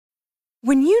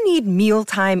When you need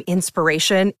mealtime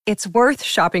inspiration, it's worth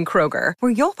shopping Kroger,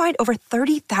 where you'll find over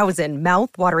 30,000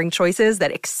 mouth-watering choices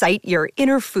that excite your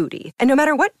inner foodie. And no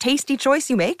matter what tasty choice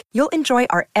you make, you'll enjoy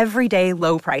our everyday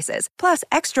low prices, plus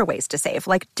extra ways to save,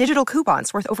 like digital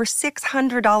coupons worth over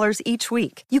 $600 each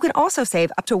week. You can also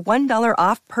save up to $1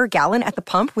 off per gallon at the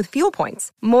pump with fuel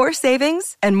points. More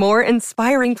savings and more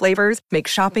inspiring flavors make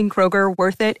shopping Kroger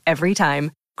worth it every time.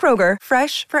 Kroger,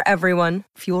 fresh for everyone.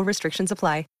 Fuel restrictions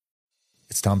apply.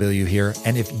 It's Tom Bilyeu here,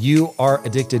 and if you are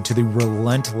addicted to the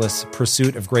relentless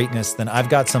pursuit of greatness, then I've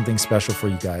got something special for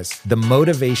you guys. The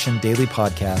Motivation Daily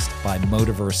Podcast by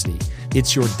Motiversity.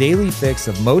 It's your daily fix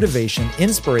of motivation,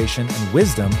 inspiration, and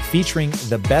wisdom featuring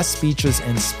the best speeches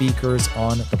and speakers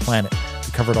on the planet.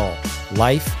 We cover it all.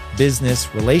 Life,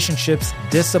 business, relationships,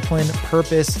 discipline,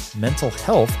 purpose, mental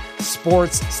health,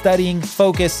 sports, studying,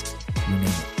 focus, you name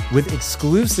it. With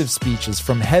exclusive speeches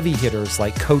from heavy hitters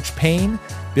like Coach Payne,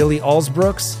 Billy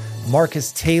Alsbrooks,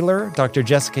 Marcus Taylor, Dr.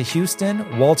 Jessica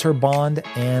Houston, Walter Bond,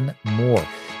 and more.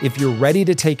 If you're ready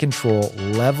to take control,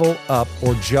 level up,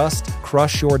 or just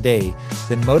crush your day,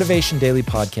 then Motivation Daily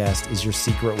Podcast is your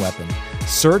secret weapon.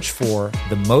 Search for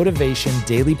the Motivation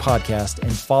Daily Podcast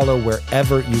and follow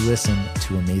wherever you listen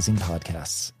to amazing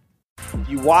podcasts.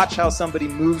 You watch how somebody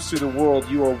moves through the world,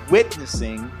 you are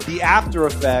witnessing the after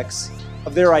effects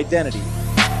of their identity.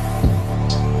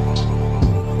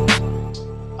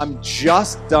 I'm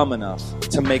just dumb enough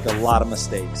to make a lot of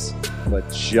mistakes,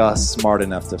 but just smart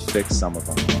enough to fix some of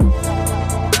them.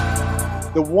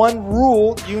 The one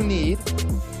rule you need,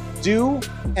 do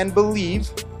and believe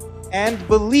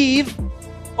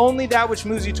only that which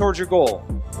moves you towards your goal.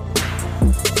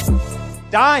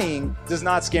 Dying does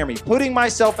not scare me. Putting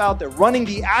myself out there, running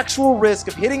the actual risk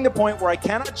of hitting the point where I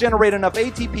cannot generate enough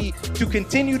ATP to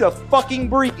continue to fucking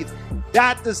breathe,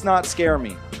 that does not scare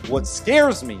me. What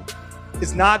scares me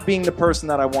is not being the person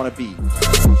that I want to be.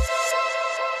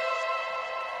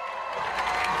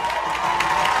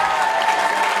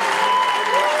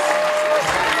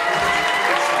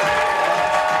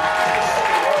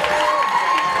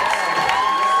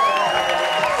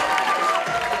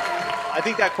 I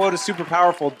think that quote is super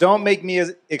powerful. Don't make me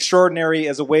as extraordinary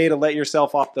as a way to let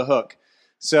yourself off the hook.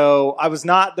 So I was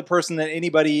not the person that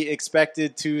anybody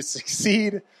expected to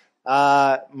succeed.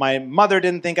 My mother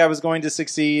didn't think I was going to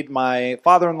succeed. My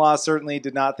father-in-law certainly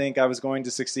did not think I was going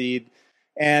to succeed.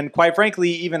 And quite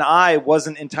frankly, even I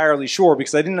wasn't entirely sure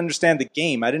because I didn't understand the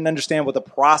game. I didn't understand what the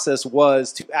process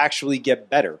was to actually get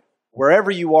better.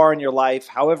 Wherever you are in your life,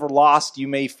 however lost you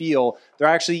may feel, there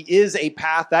actually is a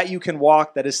path that you can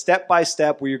walk that is step by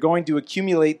step where you're going to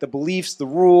accumulate the beliefs, the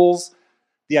rules,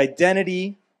 the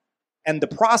identity, and the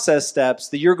process steps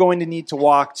that you're going to need to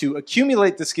walk to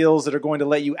accumulate the skills that are going to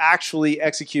let you actually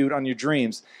execute on your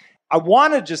dreams. I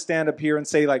want to just stand up here and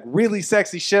say like really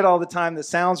sexy shit all the time that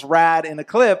sounds rad in a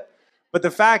clip, but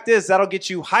the fact is that'll get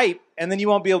you hype and then you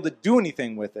won't be able to do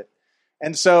anything with it.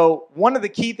 And so one of the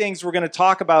key things we're going to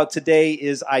talk about today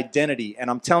is identity. And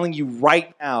I'm telling you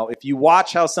right now, if you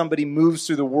watch how somebody moves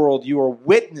through the world, you are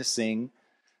witnessing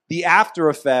the after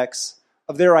effects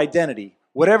of their identity,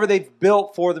 whatever they've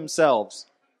built for themselves.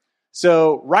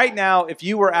 So right now, if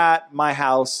you were at my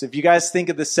house, if you guys think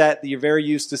of the set that you're very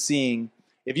used to seeing,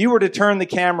 if you were to turn the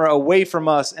camera away from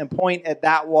us and point at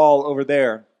that wall over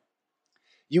there,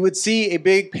 you would see a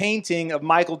big painting of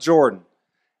Michael Jordan.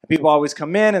 People always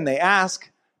come in and they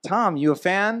ask, Tom, you a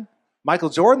fan? Michael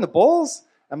Jordan, the Bulls?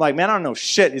 I'm like, man, I don't know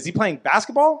shit. Is he playing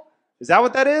basketball? Is that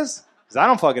what that is? Because I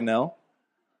don't fucking know.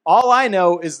 All I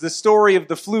know is the story of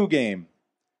the flu game.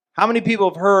 How many people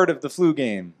have heard of the flu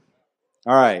game?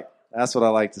 All right, that's what I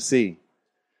like to see.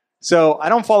 So I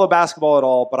don't follow basketball at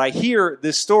all, but I hear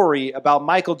this story about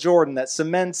Michael Jordan that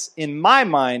cements in my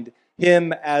mind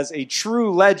him as a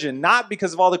true legend, not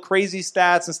because of all the crazy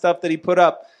stats and stuff that he put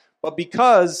up, but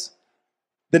because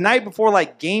the night before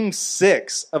like game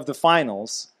 6 of the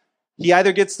finals, he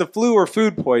either gets the flu or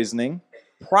food poisoning,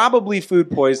 probably food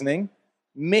poisoning,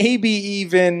 maybe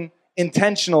even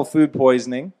intentional food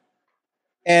poisoning,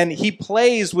 and he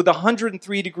plays with a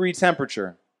 103-degree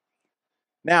temperature.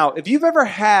 Now, if you've ever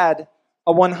had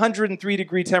a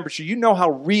 103-degree temperature, you know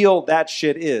how real that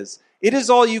shit is. It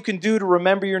is all you can do to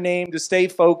remember your name, to stay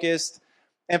focused,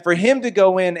 and for him to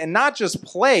go in and not just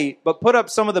play, but put up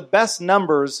some of the best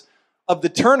numbers of the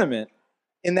tournament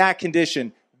in that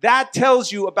condition, that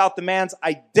tells you about the man's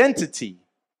identity.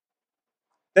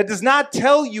 That does not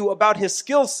tell you about his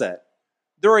skill set.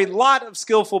 There are a lot of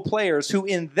skillful players who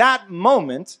in that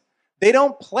moment, they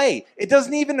don't play. It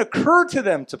doesn't even occur to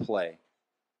them to play.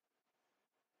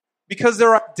 Because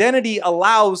their identity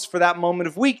allows for that moment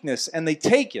of weakness and they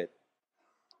take it.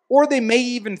 Or they may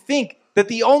even think, that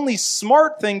the only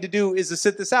smart thing to do is to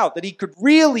sit this out, that he could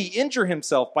really injure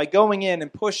himself by going in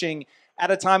and pushing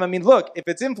at a time. I mean, look, if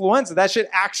it's influenza, that shit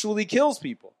actually kills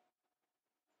people.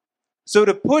 So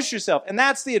to push yourself, and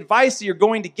that's the advice that you're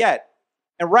going to get.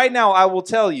 And right now, I will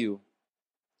tell you,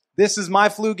 this is my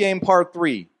flu game part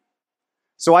 3.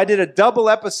 So I did a double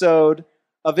episode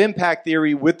of Impact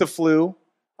Theory with the flu.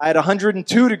 I had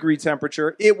 102 degree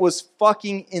temperature. It was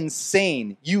fucking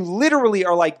insane. You literally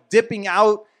are like dipping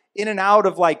out in and out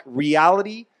of like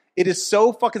reality. It is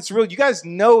so fucking surreal. You guys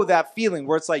know that feeling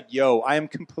where it's like, yo, I am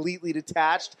completely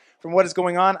detached from what is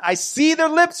going on. I see their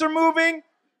lips are moving.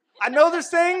 I know they're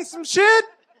saying some shit,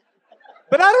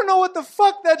 but I don't know what the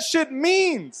fuck that shit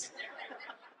means.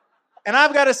 And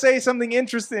I've got to say something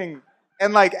interesting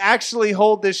and like actually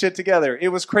hold this shit together. It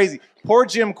was crazy. Poor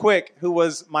Jim Quick, who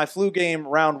was my flu game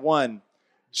round 1.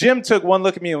 Jim took one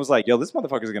look at me and was like, yo, this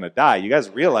motherfucker's going to die. You guys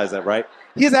realize that, right?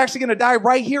 He's actually going to die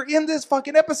right here in this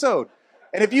fucking episode.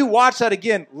 And if you watch that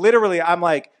again, literally, I'm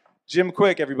like, Jim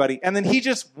Quick, everybody. And then he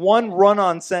just one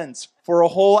run-on sentence for a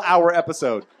whole hour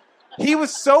episode. He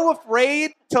was so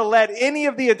afraid to let any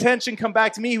of the attention come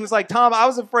back to me. He was like, Tom, I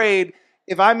was afraid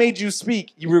if I made you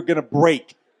speak, you were going to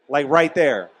break, like right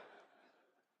there.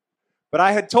 But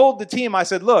I had told the team, I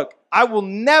said, look, I will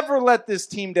never let this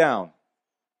team down.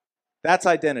 That's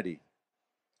identity.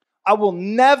 I will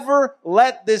never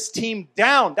let this team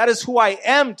down. That is who I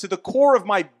am to the core of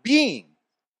my being.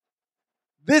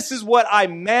 This is what I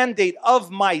mandate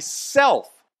of myself.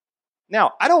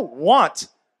 Now, I don't want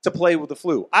to play with the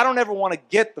flu. I don't ever want to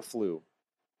get the flu.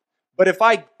 But if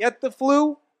I get the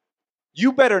flu,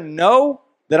 you better know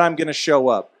that I'm going to show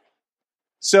up.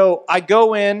 So I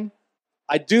go in,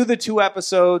 I do the 2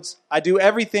 episodes, I do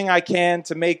everything I can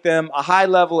to make them a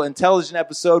high-level, intelligent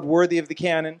episode worthy of the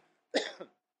canon.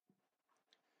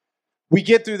 We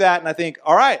get through that, and I think,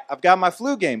 all right, I've got my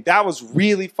flu game. That was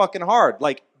really fucking hard.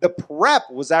 Like, the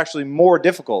prep was actually more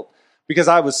difficult because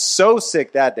I was so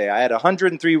sick that day. I had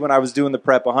 103 when I was doing the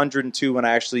prep, 102 when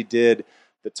I actually did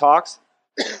the talks.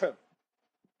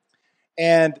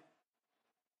 And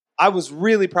I was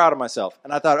really proud of myself.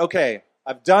 And I thought, okay,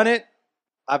 I've done it.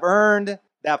 I've earned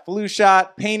that flu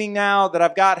shot painting now that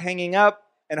I've got hanging up,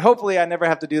 and hopefully I never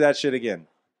have to do that shit again.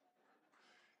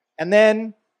 And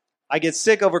then I get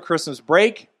sick over Christmas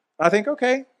break. I think,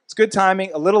 okay, it's good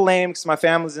timing. A little lame because my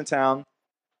family's in town.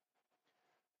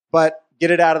 But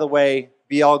get it out of the way,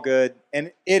 be all good.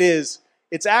 And it's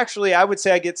actually, I would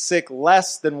say I get sick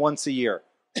less than once a year.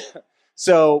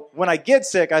 So when I get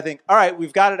sick, I think, all right,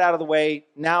 we've got it out of the way.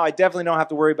 Now I definitely don't have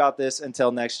to worry about this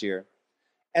until next year.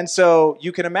 And so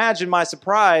you can imagine my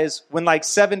surprise when like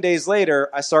 7 days later,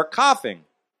 I start coughing.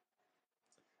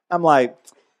 I'm like,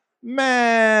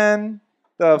 man,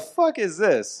 the fuck is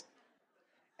this?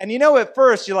 And you know, at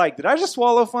first you're like, did I just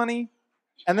swallow funny?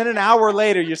 And then an hour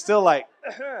later, you're still like,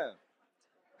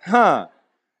 huh.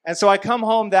 And so I come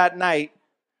home that night,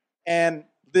 and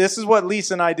this is what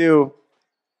Lisa and I do.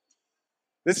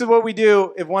 This is what we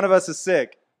do if one of us is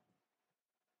sick.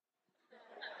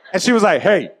 And she was like,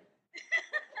 hey,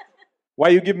 why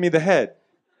are you giving me the head?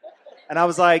 And I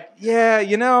was like, yeah,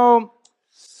 you know,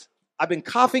 I've been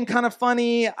coughing kind of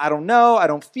funny. I don't know. I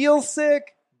don't feel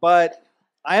sick, but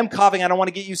I am coughing. I don't want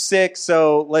to get you sick,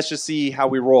 so let's just see how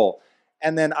we roll.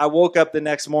 And then I woke up the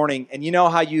next morning, and you know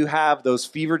how you have those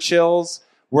fever chills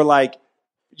where like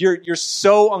you're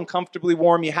so uncomfortably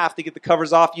warm, you have to get the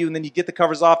covers off you, and then you get the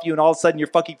covers off you, and all of a sudden you're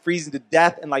fucking freezing to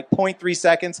death in like 0.3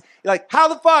 seconds. You're like, how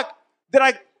the fuck did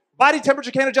body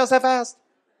temperature can't adjust that fast?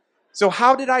 So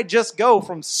how did I just go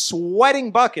from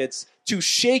sweating buckets to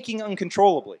shaking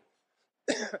uncontrollably?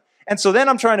 And so then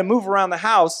I'm trying to move around the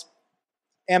house,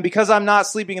 and because I'm not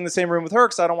sleeping in the same room with her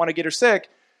because I don't want to get her sick,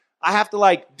 I have to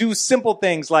like do simple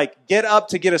things like get up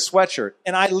to get a sweatshirt.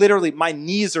 And I literally, my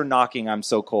knees are knocking, I'm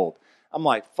so cold. I'm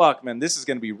like, fuck, man, this is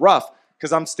going to be rough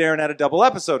because I'm staring at a double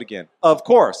episode again, of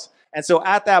course. And so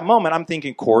at that moment, I'm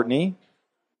thinking, Courtney,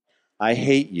 I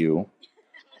hate you.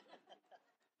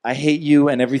 I hate you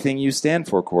and everything you stand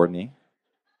for, Courtney.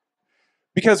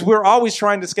 Because we're always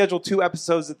trying to schedule 2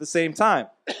 episodes at the same time.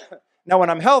 Now, when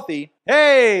I'm healthy,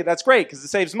 hey, that's great because it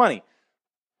saves money.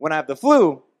 When I have the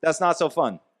flu, that's not so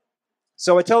fun.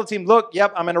 So I tell the team, look,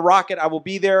 yep, I'm in a rocket. I will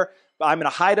be there, but I'm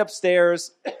going to hide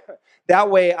upstairs.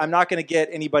 That way, I'm not going to get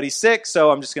anybody sick,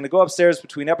 so I'm just going to go upstairs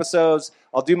between episodes.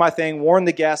 I'll do my thing, warn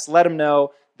the guests, let them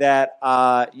know that,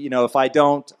 if I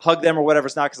don't hug them or whatever,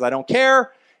 it's not because I don't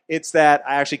care. It's that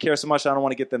I actually care so much I don't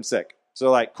want to get them sick. So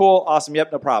like, cool, awesome,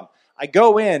 yep, no problem. I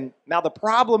go in. Now, the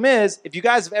problem is, if you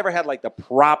guys have ever had like the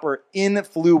proper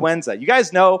influenza, you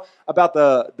guys know about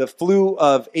the flu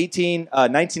of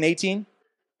 1918?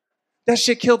 That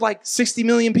shit killed like 60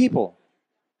 million people.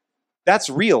 That's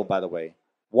real, by the way.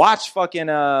 Watch fucking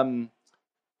Downton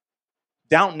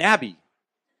Abbey.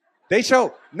 They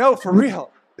show, no, for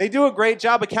real. They do a great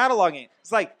job of cataloging.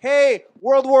 It's like, hey,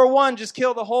 World War I just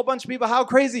killed a whole bunch of people. How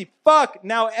crazy. Fuck.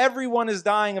 Now everyone is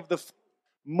dying of the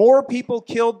more people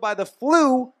killed by the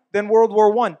flu than World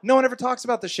War I. No one ever talks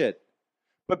about the shit.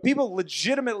 But people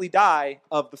legitimately die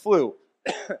of the flu.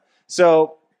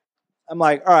 So I'm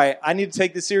like, all right, I need to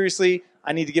take this seriously.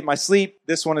 I need to get my sleep.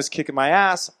 This one is kicking my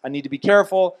ass. I need to be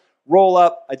careful. Roll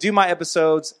up. I do my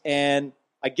episodes, and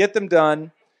I get them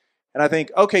done. And I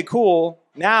think, okay, cool.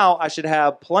 Now I should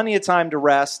have plenty of time to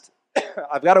rest.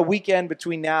 I've got a weekend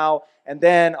between now and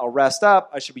then. I'll rest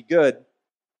up. I should be good.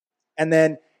 And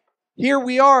then here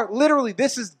we are. Literally,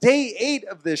 this is day 8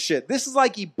 of this shit. This is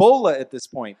like Ebola at this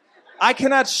point. I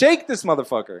cannot shake this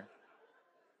motherfucker.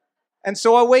 And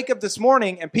so I wake up this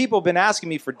morning, and people have been asking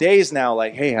me for days now,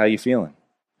 like, hey, how you feeling?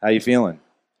 How you feeling?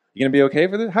 You going to be okay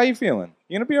for this? How you feeling?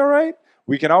 You going to be all right?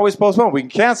 We can always postpone. We can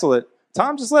cancel it.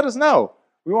 Tom, just let us know.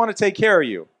 We want to take care of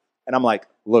you. And I'm like,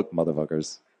 look,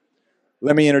 motherfuckers,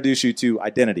 let me introduce you to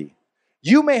identity.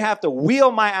 You may have to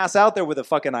wheel my ass out there with a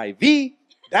fucking IV.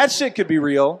 That shit could be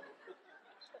real.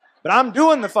 But I'm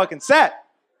doing the fucking set.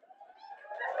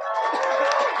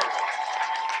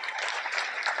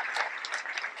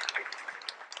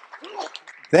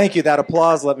 Thank you. That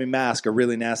applause let me mask a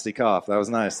really nasty cough. That was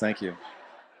nice. Thank you.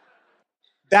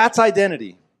 That's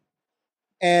identity.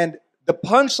 And the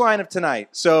punchline of tonight.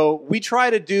 So we try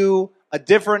to do a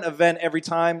different event every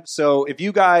time. So if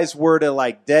you guys were to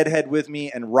like deadhead with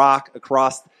me and rock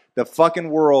across the fucking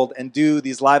world and do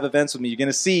these live events with me, you're going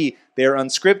to see they're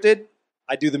unscripted.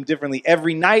 I do them differently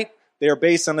every night. They are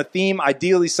based on a theme,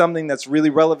 ideally something that's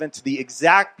really relevant to the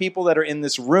exact people that are in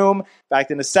this room. In fact,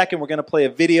 in a second, we're going to play a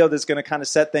video that's going to kind of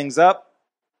set things up.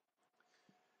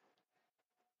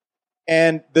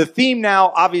 And the theme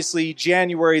now, obviously,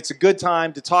 January, it's a good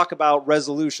time to talk about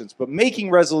resolutions. But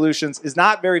making resolutions is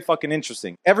not very fucking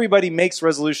interesting. Everybody makes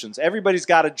resolutions. Everybody's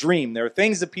got a dream. There are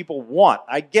things that people want.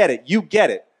 I get it. You get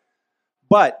it.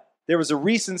 But there was a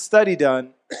recent study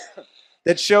done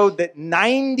that showed that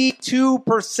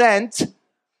 92%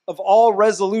 of all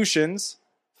resolutions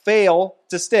fail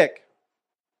to stick.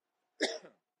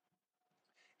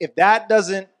 If that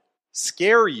doesn't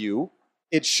scare you,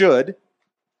 it should.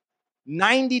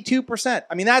 92%.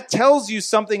 I mean, that tells you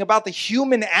something about the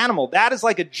human animal. That is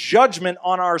like a judgment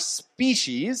on our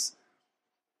species.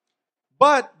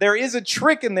 But there is a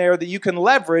trick in there that you can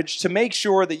leverage to make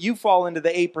sure that you fall into the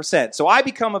 8%. So I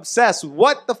become obsessed with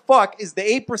what the fuck is the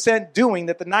 8% doing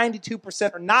that the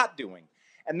 92% are not doing.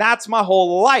 And that's my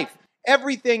whole life.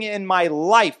 Everything in my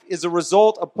life is a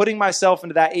result of putting myself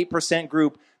into that 8%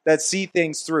 group that see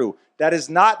things through. That is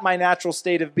not my natural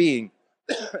state of being.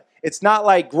 It's not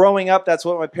like growing up, that's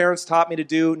what my parents taught me to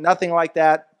do. Nothing like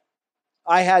that.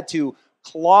 I had to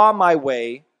claw my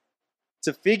way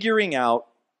to figuring out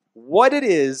what it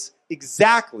is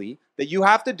exactly that you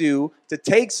have to do to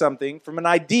take something from an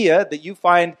idea that you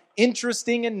find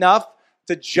interesting enough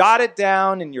to jot it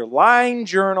down in your line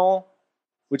journal,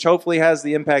 which hopefully has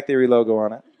the Impact Theory logo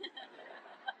on it.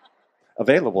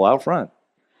 Available out front.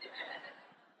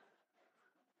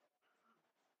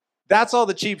 That's all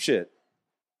the cheap shit.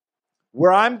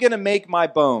 Where I'm going to make my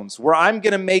bones, where I'm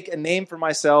going to make a name for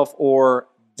myself or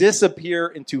disappear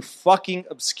into fucking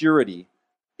obscurity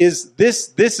is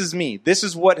this is me. This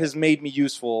is what has made me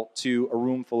useful to a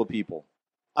room full of people.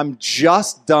 I'm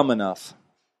just dumb enough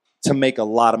to make a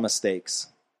lot of mistakes,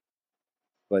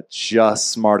 but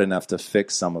just smart enough to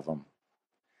fix some of them.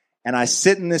 And I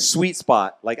sit in this sweet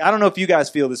spot. Like, I don't know if you guys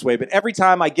feel this way, but every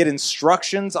time I get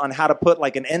instructions on how to put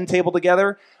like an end table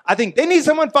together, I think they need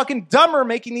someone fucking dumber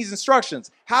making these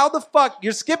instructions. How the fuck?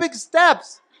 You're skipping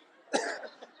steps.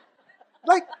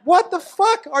 Like, what the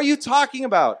fuck are you talking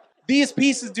about? These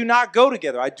pieces do not go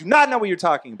together. I do not know what you're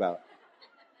talking about.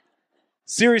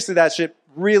 Seriously, that shit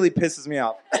really pisses me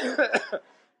off.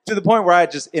 To the point where I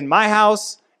just, in my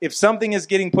house, if something is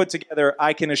getting put together,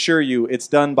 I can assure you it's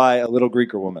done by a little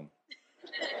Greeker woman.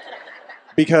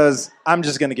 Because I'm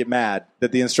just going to get mad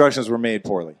that the instructions were made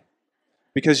poorly.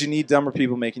 Because you need dumber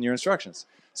people making your instructions.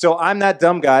 So I'm that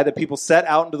dumb guy that people set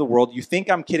out into the world. You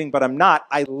think I'm kidding, but I'm not.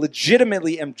 I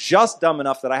legitimately am just dumb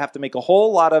enough that I have to make a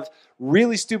whole lot of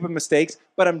really stupid mistakes,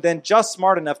 but I'm then just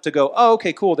smart enough to go, oh,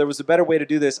 okay, cool, there was a better way to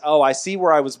do this. Oh, I see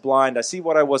where I was blind. I see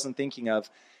what I wasn't thinking of.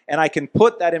 And I can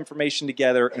put that information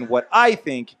together in what I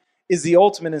think is the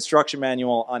ultimate instruction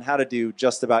manual on how to do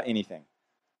just about anything.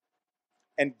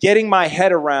 And getting my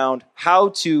head around how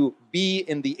to be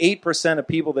in the 8% of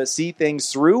people that see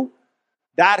things through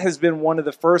That has been one of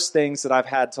the first things that I've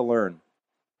had to learn.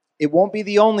 It won't be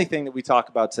the only thing that we talk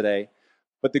about today,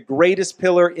 but the greatest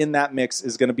pillar in that mix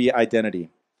is going to be identity.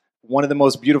 One of the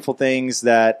most beautiful things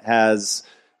that has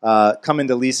come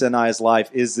into Lisa and I's life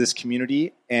is this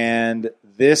community, and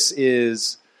this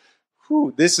is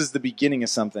the beginning of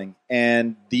something.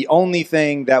 And the only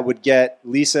thing that would get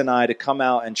Lisa and I to come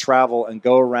out and travel and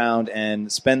go around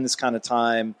and spend this kind of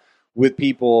time with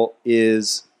people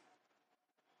is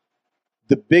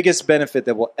the biggest benefit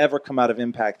that will ever come out of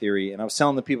impact theory. And I was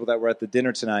telling the people that were at the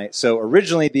dinner tonight. So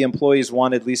originally the employees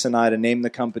wanted Lisa and I to name the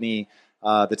company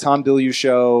the Tom Bilyeu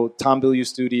Show, Tom Bilyeu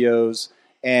Studios,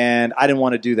 and I didn't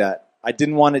want to do that. I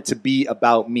didn't want it to be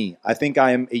about me. I think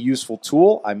I am a useful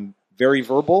tool. I'm very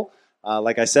verbal.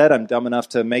 Like I said, I'm dumb enough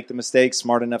to make the mistakes,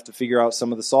 smart enough to figure out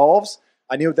some of the solves.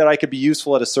 I knew that I could be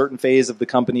useful at a certain phase of the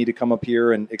company to come up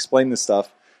here and explain this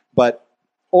stuff. But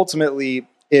ultimately,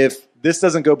 if this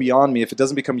doesn't go beyond me, if it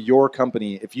doesn't become your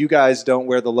company, if you guys don't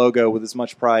wear the logo with as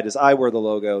much pride as I wear the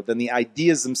logo, then the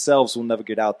ideas themselves will never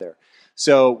get out there.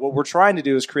 So what we're trying to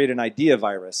do is create an idea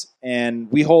virus.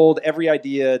 And we hold every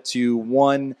idea to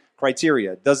one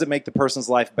criteria. Does it make the person's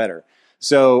life better?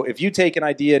 So if you take an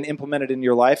idea and implement it in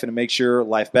your life and it makes your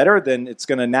life better, then it's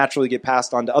going to naturally get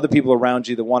passed on to other people around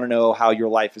you that want to know how your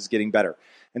life is getting better.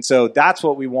 And so that's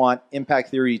what we want impact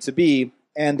theory to be.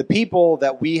 And the people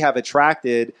that we have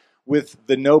attracted with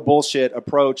the no bullshit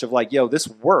approach of like, yo, this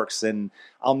works, and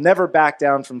I'll never back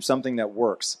down from something that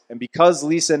works. And because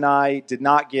Lisa and I did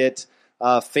not get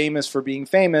famous for being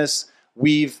famous,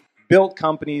 we've built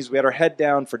companies. We had our head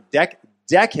down for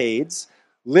decades,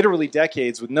 literally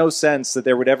decades, with no sense that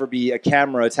there would ever be a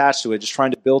camera attached to it, just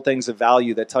trying to build things of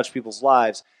value that touch people's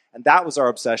lives. And that was our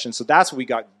obsession. So that's what we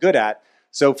got good at.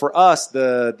 So for us,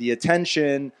 the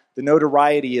attention, the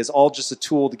notoriety is all just a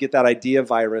tool to get that idea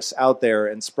virus out there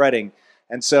and spreading.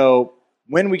 And so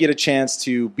when we get a chance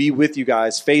to be with you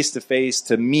guys face to face,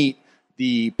 to meet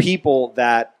the people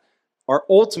that are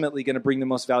ultimately going to bring the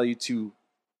most value to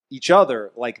each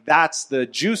other, like that's the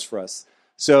juice for us.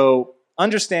 So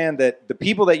understand that the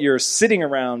people that you're sitting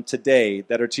around today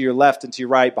that are to your left and to your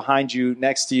right, behind you,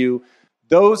 next to you,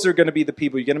 those are going to be the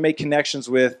people you're going to make connections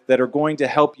with that are going to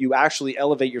help you actually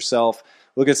elevate yourself.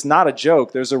 Look, it's not a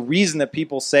joke. There's a reason that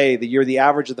people say that you're the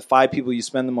average of the 5 people you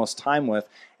spend the most time with.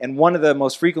 And one of the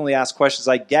most frequently asked questions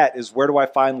I get is, where do I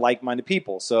find like-minded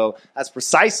people? So that's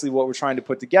precisely what we're trying to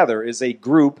put together, is a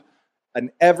group,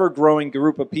 an ever-growing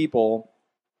group of people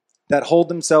that hold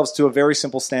themselves to a very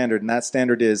simple standard. And that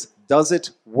standard is, does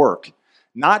it work?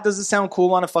 Not does it sound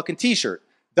cool on a fucking t-shirt.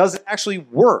 Does it actually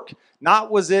work?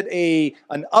 Not was it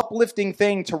an uplifting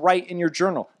thing to write in your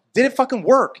journal. Did it fucking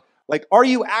work? Like, are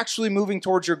you actually moving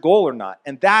towards your goal or not?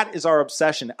 And that is our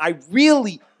obsession. I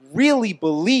really, really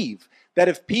believe that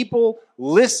if people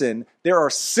listen, there are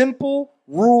simple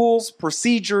rules,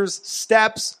 procedures,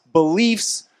 steps,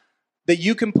 beliefs that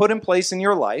you can put in place in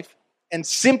your life, and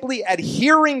simply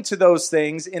adhering to those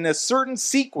things in a certain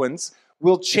sequence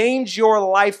will change your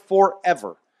life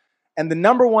forever. And the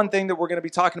number one thing that we're going to be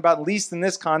talking about, at least in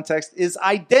this context, is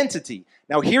identity.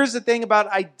 Now, here's the thing about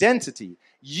identity.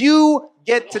 You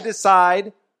get to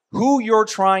decide who you're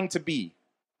trying to be.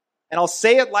 And I'll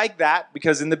say it like that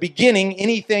because in the beginning,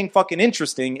 anything fucking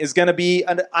interesting is going to be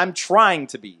I'm trying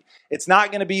to be. It's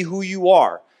not going to be who you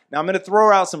are. Now, I'm going to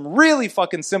throw out some really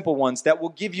fucking simple ones that will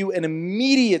give you an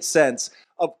immediate sense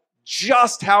of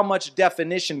just how much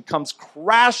definition comes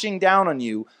crashing down on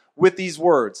you with these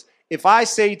words. If I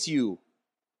say to you,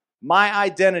 my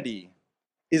identity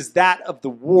is that of the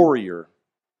warrior,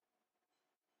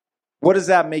 what does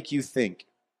that make you think?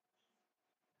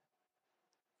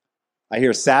 I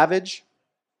hear savage.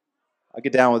 I'll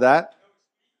get down with that.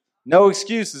 No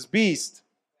excuses, beast.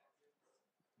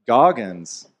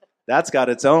 Goggins. That's got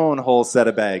its own whole set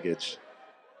of baggage.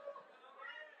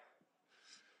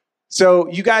 So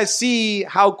you guys see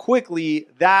how quickly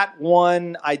that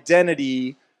one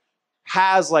identity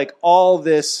has like all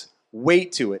this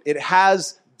weight to it. It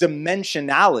has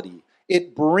dimensionality.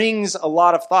 It brings a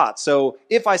lot of thought. So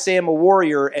if I say I'm a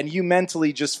warrior and you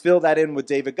mentally just fill that in with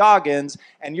David Goggins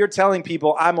and you're telling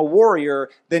people I'm a warrior,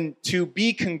 then to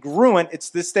be congruent, it's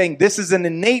this thing. This is an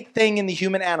innate thing in the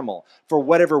human animal. For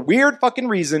whatever weird fucking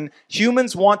reason,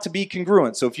 humans want to be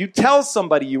congruent. So if you tell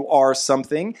somebody you are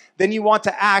something, then you want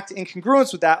to act in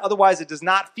congruence with that. Otherwise, it does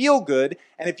not feel good.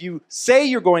 And if you say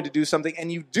you're going to do something and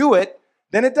you do it,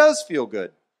 then it does feel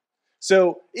good.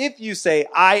 So if you say,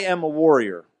 I am a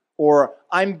warrior, or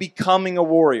I'm becoming a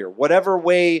warrior, whatever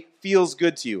way feels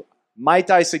good to you, might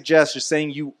I suggest just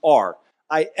saying you are.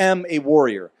 I am a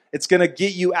warrior. It's going to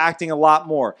get you acting a lot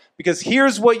more. Because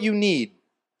here's what you need.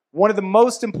 One of the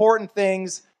most important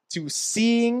things to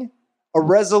seeing a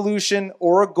resolution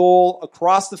or a goal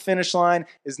across the finish line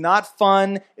is not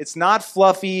fun. It's not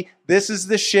fluffy. This is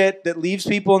the shit that leaves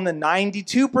people in the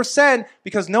 92%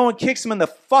 because no one kicks them in the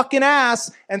fucking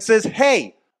ass and says,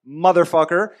 hey,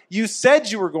 motherfucker, you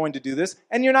said you were going to do this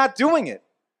and you're not doing it.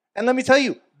 And let me tell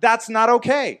you, that's not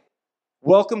okay.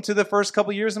 Welcome to the first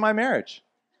couple years of my marriage.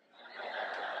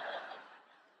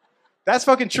 That's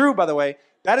fucking true, by the way.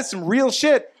 That is some real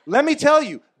shit. Let me tell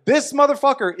you, this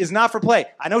motherfucker is not for play.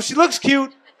 I know she looks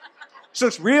cute. She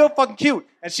looks real fucking cute.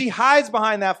 And she hides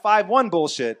behind that 5'1"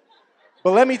 bullshit.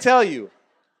 But let me tell you,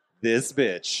 this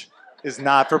bitch is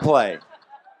not for play.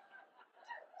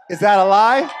 Is that a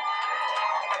lie?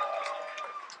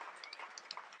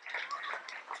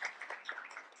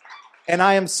 And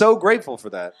I am so grateful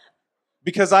for that.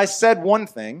 Because I said one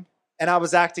thing, and I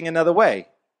was acting another way.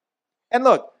 And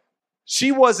look,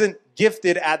 she wasn't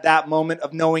gifted at that moment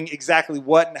of knowing exactly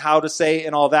what and how to say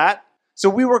and all that. So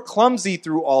we were clumsy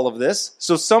through all of this.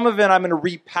 So some of it I'm going to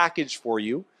repackage for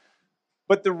you.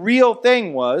 But the real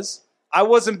thing was, I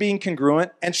wasn't being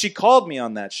congruent, and she called me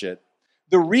on that shit.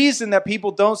 The reason that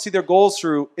people don't see their goals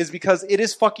through is because it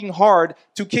is fucking hard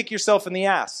to kick yourself in the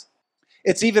ass.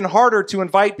 It's even harder to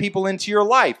invite people into your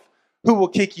life who will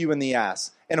kick you in the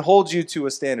ass and hold you to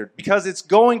a standard, because it's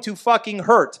going to fucking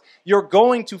hurt. You're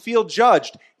going to feel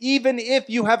judged, even if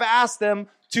you have asked them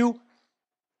to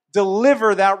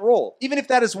deliver that role. Even if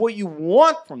that is what you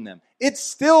want from them, it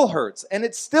still hurts, and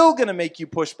it's still going to make you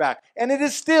push back. And it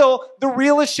is still the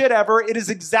realest shit ever. It is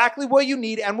exactly what you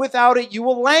need, and without it, you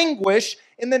will languish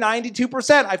in the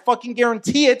 92%. I fucking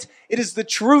guarantee it. It is the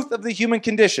truth of the human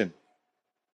condition.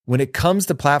 When it comes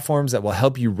to platforms that will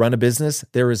help you run a business,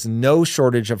 there is no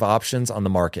shortage of options on the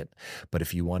market. But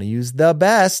if you want to use the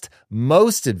best,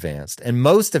 most advanced, and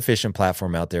most efficient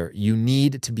platform out there, you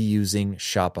need to be using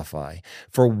Shopify.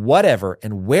 For whatever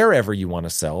and wherever you want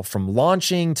to sell, from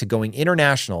launching to going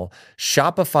international,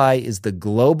 Shopify is the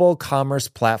global commerce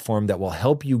platform that will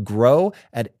help you grow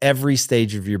at every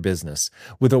stage of your business.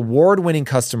 With award-winning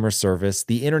customer service,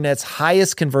 the internet's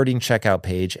highest converting checkout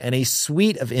page, and a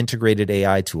suite of integrated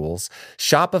AI tools,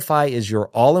 Shopify is your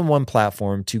all-in-one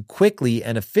platform to quickly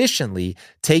and efficiently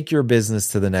take your business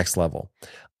to the next level.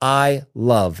 I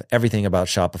love everything about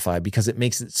Shopify because it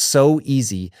makes it so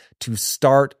easy to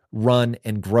start, run,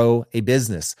 and grow a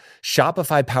business.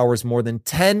 Shopify powers more than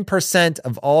 10%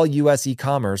 of all US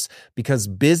e-commerce because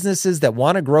businesses that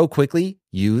want to grow quickly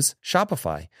use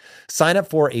Shopify. Sign up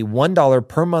for a $1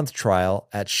 per month trial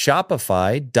at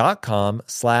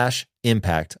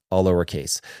shopify.com/impact, all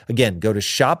lowercase. Again, go to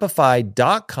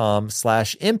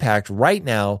shopify.com/impact right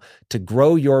now to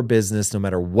grow your business no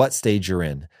matter what stage you're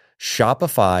in.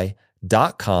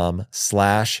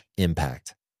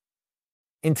 Shopify.com/impact.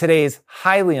 In today's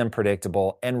highly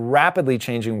unpredictable and rapidly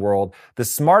changing world, the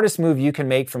smartest move you can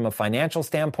make from a financial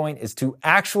standpoint is to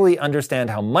actually understand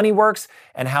how money works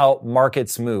and how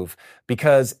markets move.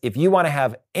 Because if you want to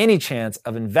have any chance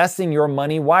of investing your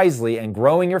money wisely and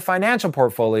growing your financial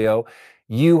portfolio,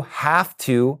 you have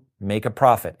to make a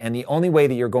profit. And the only way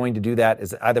that you're going to do that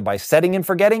is either by setting and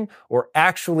forgetting or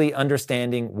actually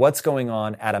understanding what's going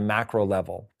on at a macro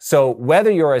level. So whether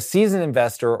you're a seasoned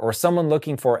investor or someone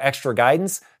looking for extra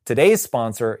guidance, today's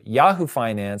sponsor, Yahoo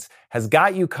Finance, has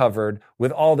got you covered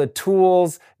with all the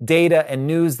tools, data, and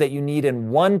news that you need in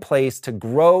one place to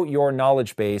grow your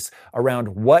knowledge base around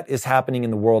what is happening in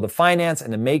the world of finance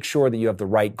and to make sure that you have the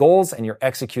right goals and you're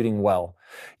executing well.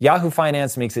 Yahoo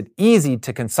Finance makes it easy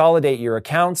to consolidate your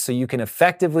accounts so you can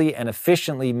effectively and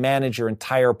efficiently manage your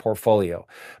entire portfolio.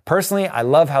 Personally, I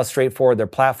love how straightforward their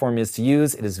platform is to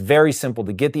use. It is very simple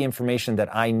to get the information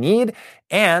that I need,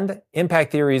 and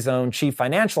Impact Theory's own chief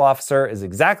financial officer is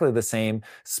exactly the same,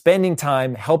 spending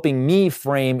time helping me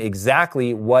frame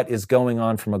exactly what is going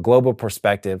on from a global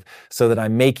perspective so that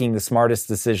I'm making the smartest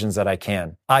decisions that I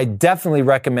can. I definitely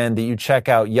recommend that you check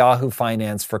out Yahoo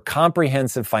Finance for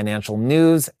comprehensive financial news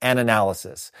and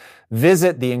analysis.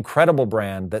 Visit the incredible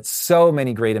brand that so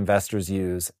many great investors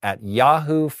use at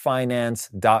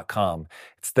yahoofinance.com.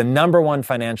 It's the #1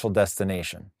 financial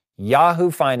destination.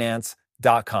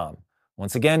 yahoofinance.com.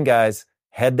 Once again, guys,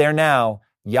 head there now,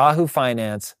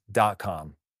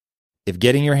 yahoofinance.com. If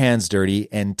getting your hands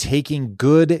dirty and taking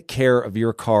good care of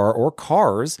your car or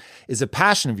cars is a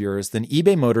passion of yours, then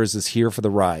eBay Motors is here for the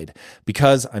ride.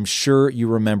 Because I'm sure you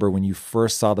remember when you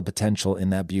first saw the potential in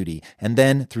that beauty. And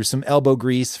then through some elbow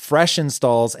grease, fresh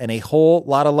installs, and a whole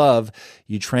lot of love,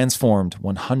 you transformed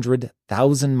 100,000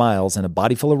 1,000 miles and a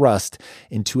body full of rust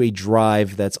into a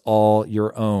drive that's all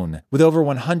your own. With over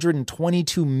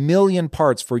 122 million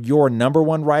parts for your number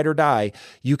one ride or die,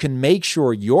 you can make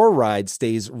sure your ride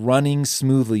stays running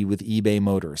smoothly with eBay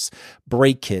Motors.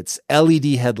 Brake kits, LED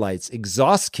headlights,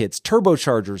 exhaust kits,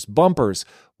 turbochargers, bumpers,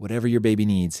 whatever your baby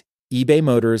needs, eBay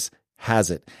Motors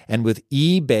has it. And with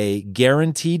eBay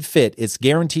Guaranteed Fit, it's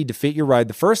guaranteed to fit your ride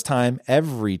the first time,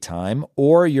 every time,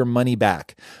 or your money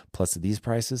back. Plus, at these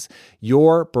prices,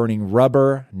 you're burning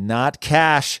rubber, not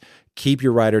cash. Keep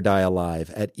your ride or die alive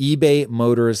at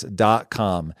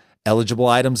ebaymotors.com. Eligible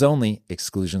items only.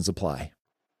 Exclusions apply.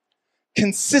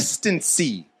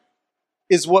 Consistency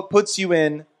is what puts you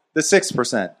in the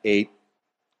 6%. 8.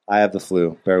 I have the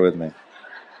flu. Bear with me.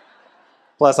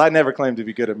 Plus, I never claimed to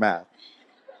be good at math.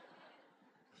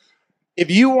 If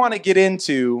you want to get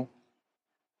into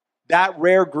that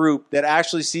rare group that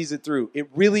actually sees it through, it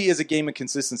really is a game of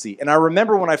consistency. And I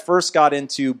remember when I first got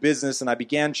into business and I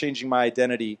began changing my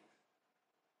identity,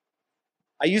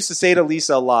 I used to say to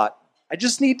Lisa a lot, I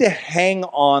just need to hang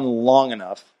on long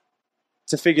enough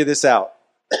to figure this out.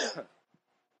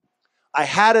 I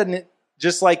had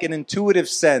just like an intuitive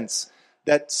sense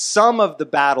that some of the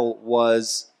battle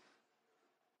was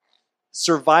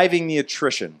surviving the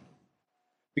attrition,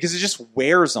 because it just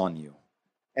wears on you.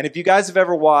 And if you guys have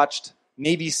ever watched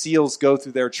Navy SEALs go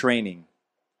through their training,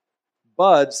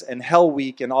 Buds and Hell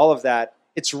Week and all of that,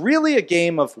 it's really a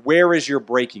game of where is your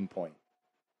breaking point.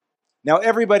 Now,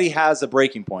 everybody has a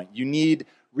breaking point. You need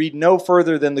read no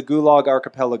further than the Gulag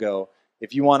Archipelago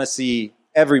if you want to see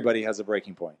everybody has a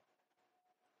breaking point.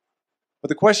 But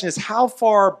the question is, how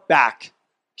far back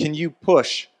can you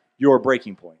push your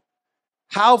breaking point?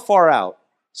 How far out?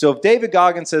 So if David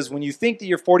Goggins says, when you think that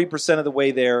you're 40% of the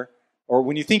way there, or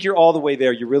when you think you're all the way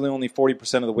there, you're really only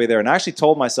 40% of the way there. And I actually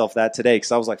told myself that today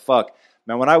because I was like, fuck,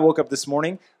 man, when I woke up this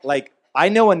morning, like I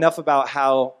know enough about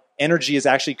how energy is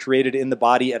actually created in the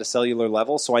body at a cellular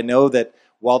level. So I know that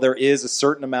while there is a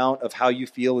certain amount of how you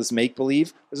feel is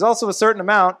make-believe, there's also a certain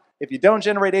amount, if you don't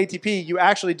generate ATP, you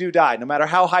actually do die, no matter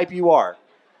how hype you are.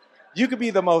 You could be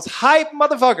the most hype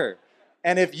motherfucker.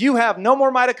 And if you have no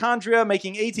more mitochondria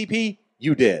making ATP,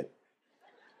 you dead.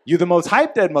 You the most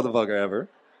hype dead motherfucker ever,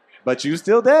 but you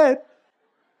still dead.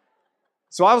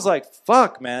 So I was like,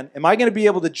 fuck, man, am I going to be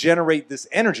able to generate this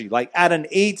energy, like at an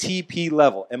ATP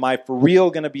level? Am I for real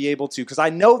going to be able to? Because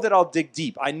I know that I'll dig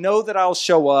deep. I know that I'll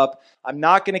show up. I'm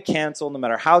not going to cancel no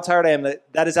matter how tired I am.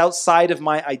 That is outside of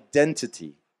my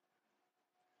identity.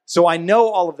 So I know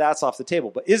all of that's off the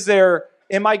table. But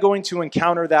am I going to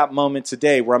encounter that moment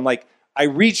today where I'm like, I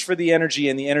reach for the energy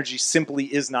and the energy simply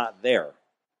is not there?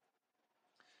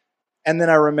 And then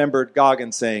I remembered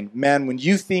Goggins saying, man, when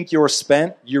you think you're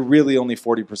spent, you're really only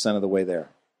 40% of the way there.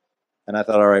 And I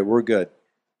thought, all right, we're good.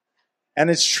 And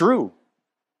it's true.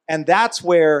 And that's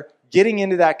where getting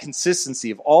into that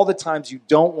consistency of all the times you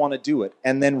don't want to do it,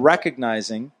 and then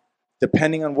recognizing,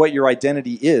 depending on what your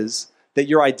identity is, that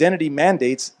your identity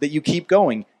mandates that you keep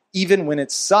going, even when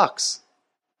it sucks.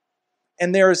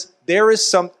 And there is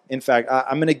some, in fact,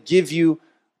 I'm going to give you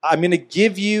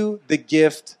the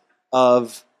gift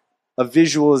of a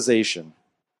visualization.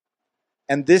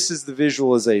 And this is the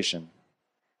visualization.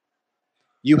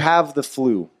 You have the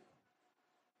flu.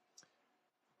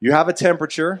 You have a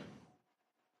temperature.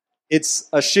 It's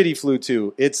a shitty flu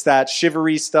too. It's that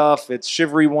shivery stuff. It's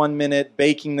shivery 1 minute,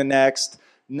 baking the next.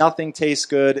 Nothing tastes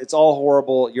good. It's all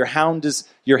horrible. Your head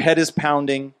is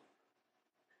pounding.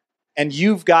 And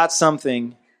you've got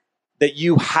something that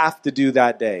you have to do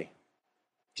that day.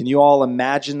 Can you all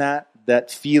imagine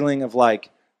that feeling of like,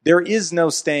 there is no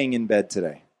staying in bed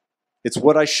today. It's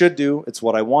what I should do. It's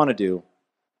what I want to do.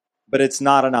 But it's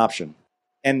not an option.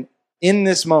 And in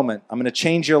this moment, I'm going to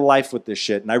change your life with this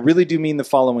shit. And I really do mean the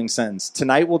following sentence.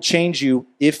 Tonight will change you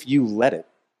if you let it.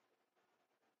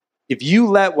 If you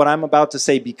let what I'm about to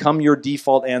say become your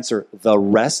default answer, the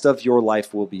rest of your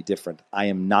life will be different. I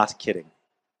am not kidding.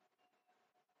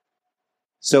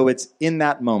 So it's in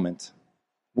that moment,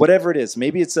 whatever it is,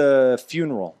 maybe it's a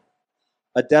funeral,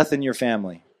 a death in your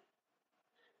family.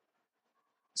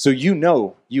 So you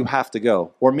know you have to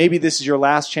go. Or maybe this is your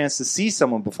last chance to see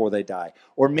someone before they die.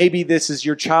 Or maybe this is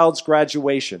your child's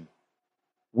graduation.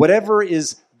 Whatever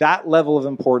is that level of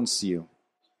importance to you.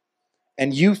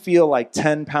 And you feel like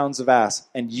 10 pounds of ass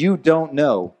and you don't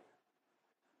know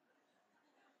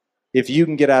if you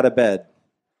can get out of bed.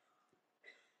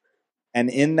 And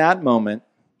in that moment,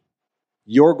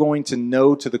 you're going to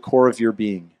know to the core of your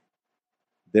being,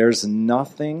 there's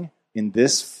nothing in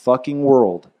this fucking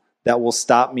world that will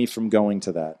stop me from going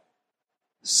to that.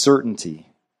 Certainty.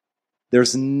 There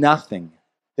is nothing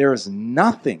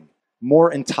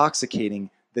more intoxicating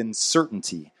than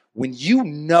certainty. When you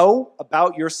know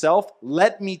about yourself,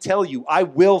 let me tell you, I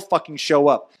will fucking show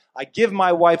up. I give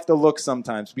my wife the look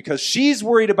sometimes because she's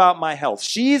worried about my health.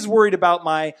 She's worried about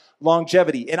my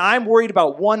longevity. And I'm worried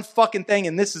about one fucking thing,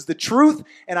 and this is the truth.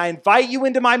 And I invite you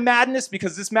into my madness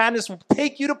because this madness will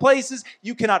take you to places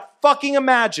you cannot fucking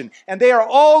imagine. And they are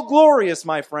all glorious,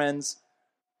 my friends.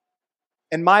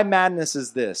 And my madness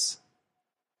is this.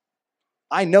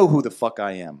 I know who the fuck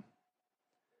I am.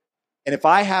 And if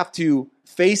I have to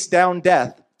face down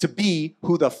death to be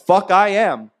who the fuck I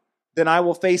am, then I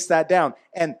will face that down.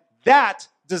 And that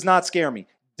does not scare me.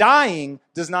 Dying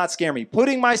does not scare me.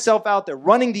 Putting myself out there,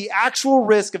 running the actual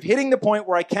risk of hitting the point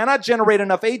where I cannot generate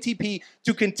enough ATP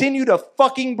to continue to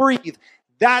fucking breathe,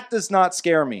 that does not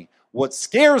scare me. What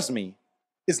scares me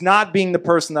is not being the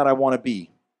person that I want to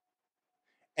be.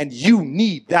 And you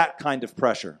need that kind of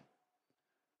pressure.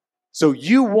 So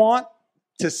you want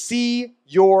to see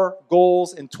your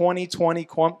goals in 2020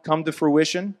 come to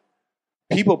fruition?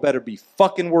 People better be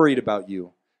fucking worried about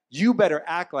you. You better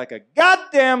act like a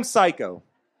goddamn psycho.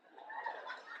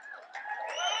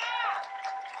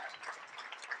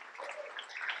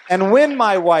 And when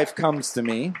my wife comes to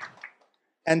me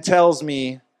and tells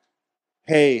me,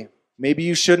 hey, maybe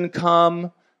you shouldn't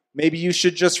come, maybe you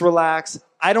should just relax,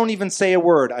 I don't even say a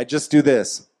word. I just do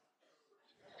this.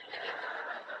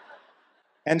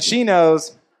 And she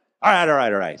knows, all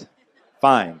right,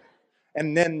 fine.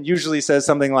 And then usually says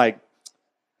something like,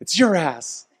 it's your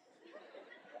ass.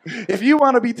 If you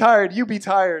want to be tired, you be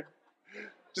tired.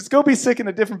 Just go be sick in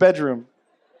a different bedroom.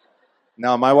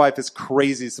 Now, my wife is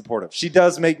crazy supportive. She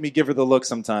does make me give her the look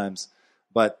sometimes,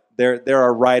 but there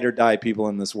are ride or die people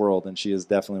in this world, and she is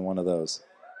definitely one of those.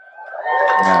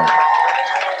 Yeah.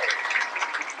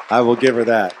 I will give her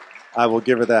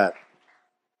that.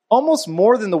 Almost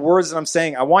more than the words that I'm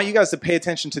saying, I want you guys to pay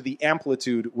attention to the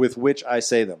amplitude with which I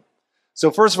say them. So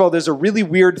first of all, there's a really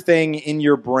weird thing in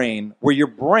your brain where your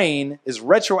brain is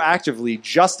retroactively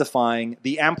justifying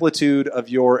the amplitude of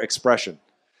your expression.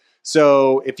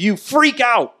 So if you freak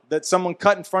out that someone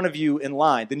cut in front of you in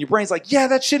line, then your brain's like, yeah,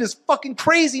 that shit is fucking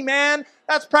crazy, man.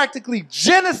 That's practically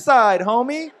genocide,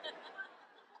 homie.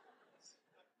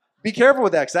 Be careful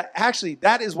with that, because actually,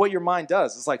 that is what your mind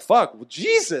does. It's like, fuck, well,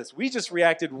 Jesus, we just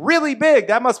reacted really big.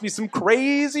 That must be some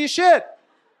crazy shit.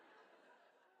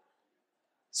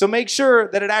 So make sure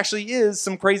that it actually is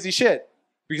some crazy shit.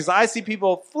 Because I see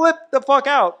people flip the fuck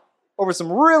out over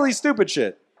some really stupid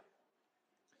shit.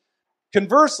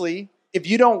 Conversely, if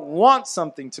you don't want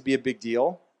something to be a big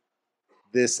deal,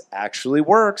 this actually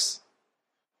works,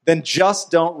 then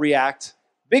just don't react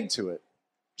big to it.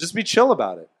 Just be chill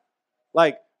about it.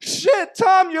 Like, shit,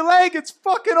 Tom, your leg, it's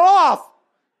fucking off.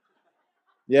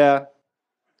 Yeah,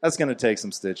 that's going to take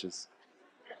some stitches.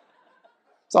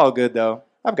 It's all good, though.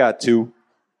 I've got 2.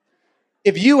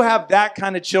 If you have that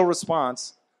kind of chill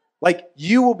response, like,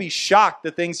 you will be shocked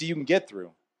the things that you can get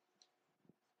through.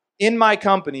 In my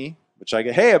company, which I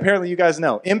get, hey, apparently you guys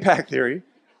know, Impact Theory.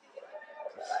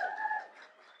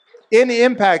 In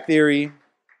Impact Theory,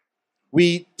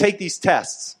 we take these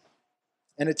tests,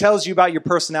 and it tells you about your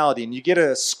personality, and you get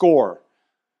a score.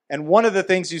 And one of the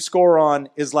things you score on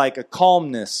is like a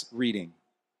calmness reading.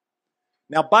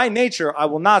 Now, by nature, I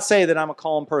will not say that I'm a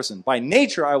calm person. By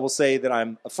nature, I will say that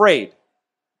I'm afraid.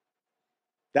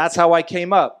 That's how I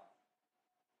came up.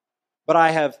 But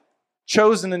I have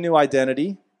chosen a new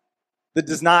identity that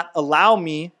does not allow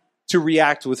me to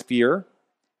react with fear.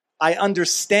 I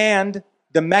understand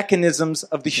the mechanisms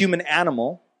of the human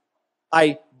animal.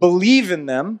 I believe in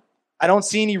them. I don't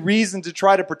see any reason to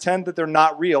try to pretend that they're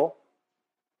not real.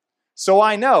 So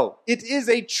I know it is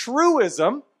a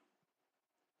truism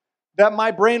that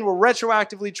my brain will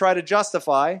retroactively try to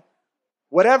justify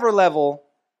whatever level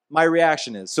my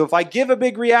reaction is. So if I give a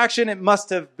big reaction, it must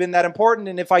have been that important.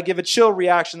 And if I give a chill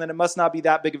reaction, then it must not be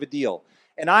that big of a deal.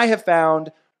 And I have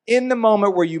found in the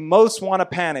moment where you most want to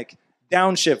panic,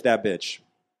 downshift that bitch.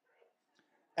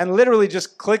 And literally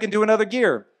just click into another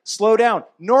gear. Slow down.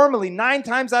 Normally, 9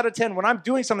 times out of 10, when I'm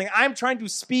doing something, I'm trying to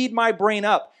speed my brain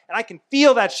up. And I can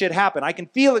feel that shit happen. I can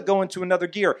feel it go into another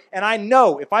gear. And I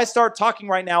know if I start talking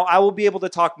right now, I will be able to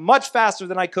talk much faster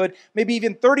than I could, maybe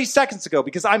even 30 seconds ago,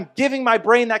 because I'm giving my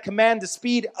brain that command to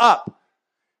speed up.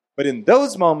 But in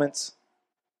those moments,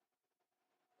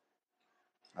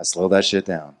 I slow that shit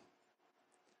down.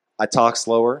 I talk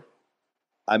slower.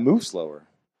 I move slower.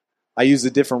 I use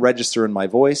a different register in my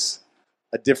voice,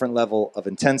 a different level of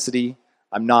intensity.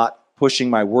 I'm not pushing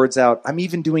my words out. I'm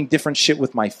even doing different shit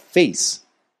with my face.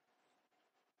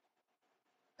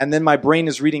 And then my brain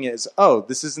is reading it as, oh,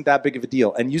 this isn't that big of a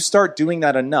deal. And you start doing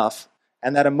that enough,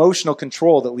 and that emotional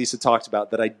control that Lisa talked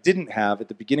about that I didn't have at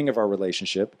the beginning of our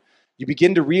relationship, you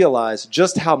begin to realize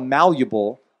just how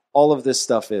malleable all of this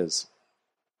stuff is.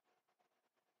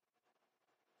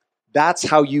 That's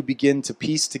how you begin to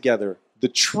piece together the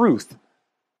truth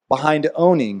behind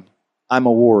owning I'm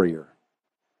a warrior.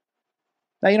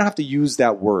 Now, you don't have to use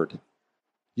that word.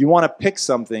 You want to pick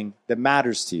something that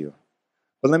matters to you.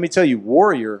 But let me tell you,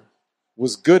 warrior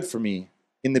was good for me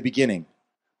in the beginning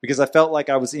because I felt like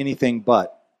I was anything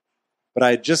but. But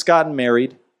I had just gotten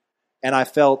married, and I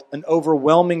felt an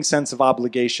overwhelming sense of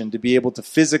obligation to be able to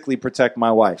physically protect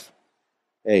my wife.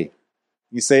 Hey,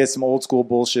 you say it's some old school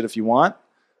bullshit if you want,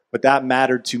 but that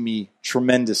mattered to me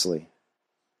tremendously.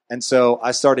 And so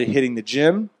I started hitting the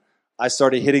gym. I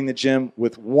started hitting the gym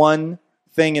with one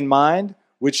thing in mind,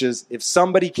 which is if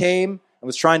somebody came and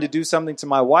was trying to do something to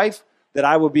my wife, that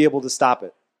I would be able to stop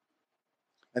it.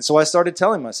 And so I started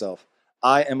telling myself,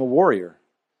 I am a warrior.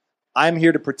 I'm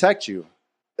here to protect you.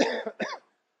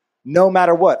 No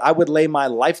matter what, I would lay my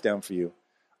life down for you.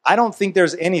 I don't think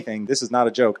there's anything, this is not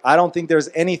a joke, I don't think there's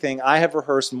anything I have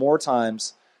rehearsed more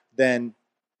times than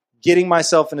getting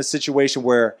myself in a situation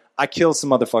where I kill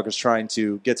some motherfuckers trying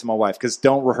to get to my wife, because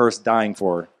don't rehearse dying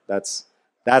for her.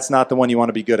 That's not the one you want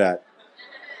to be good at.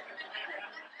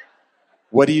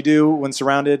 What do you do when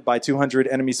surrounded by 200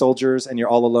 enemy soldiers and you're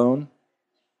all alone?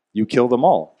 You kill them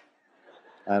all.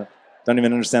 I don't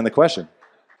even understand the question.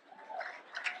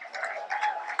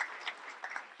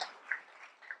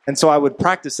 And so I would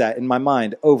practice that in my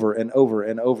mind over and over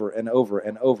and over and over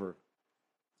and over.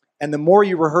 And the more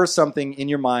you rehearse something in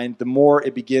your mind, the more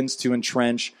it begins to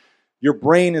entrench. Your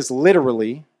brain is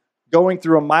literally going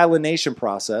through a myelination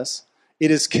process.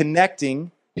 It is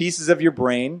connecting pieces of your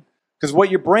brain. Because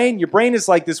what your brain is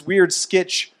like this weird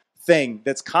skitch thing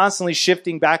that's constantly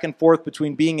shifting back and forth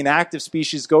between being an active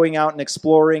species, going out and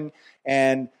exploring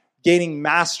and gaining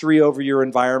mastery over your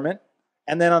environment.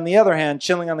 And then on the other hand,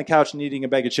 chilling on the couch and eating a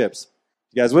bag of chips.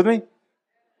 You guys with me?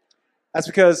 That's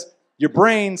because your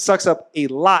brain sucks up a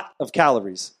lot of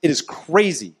calories. It is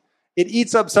crazy. It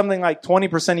eats up something like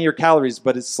 20% of your calories,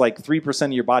 but it's like 3%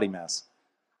 of your body mass.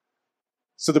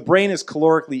 So the brain is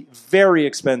calorically very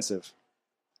expensive.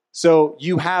 So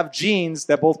you have genes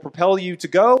that both propel you to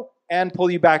go and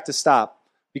pull you back to stop.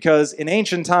 Because in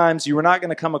ancient times, you were not going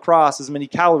to come across as many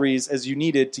calories as you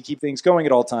needed to keep things going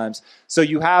at all times. So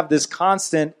you have this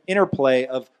constant interplay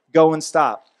of go and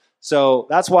stop. So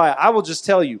that's why I will just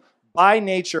tell you, by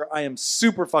nature, I am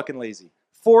super fucking lazy.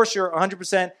 For sure,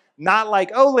 100%. Not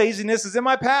like, oh, laziness is in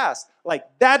my past. Like,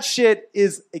 that shit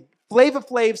is a Flava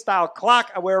Flav style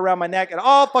clock I wear around my neck at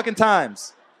all fucking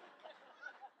times.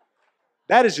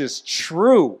 That is just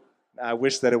true. I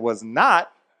wish that it was not.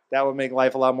 That would make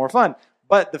life a lot more fun.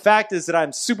 But the fact is that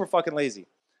I'm super fucking lazy.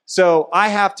 So I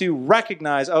have to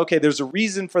recognize, okay, there's a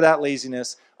reason for that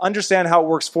laziness, understand how it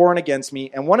works for and against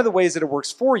me. And one of the ways that it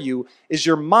works for you is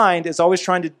your mind is always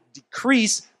trying to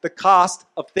decrease the cost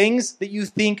of things that you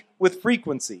think with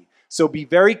frequency. So be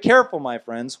very careful, my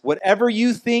friends. Whatever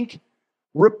you think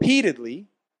repeatedly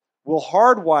will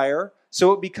hardwire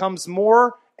so it becomes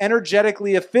more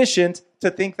energetically efficient to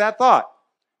think that thought.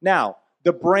 Now,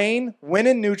 the brain, when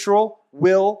in neutral,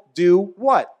 will do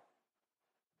what?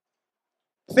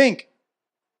 Think.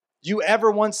 You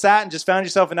ever once sat and just found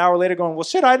yourself an hour later going, well,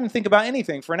 shit, I didn't think about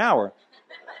anything for an hour.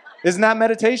 Isn't that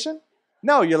meditation?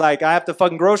 No, you're like, I have to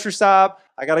fucking grocery shop.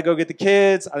 I got to go get the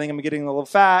kids. I think I'm getting a little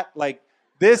fat. Like,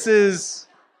 that's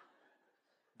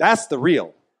the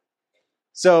real.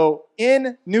 So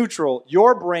in neutral,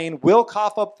 your brain will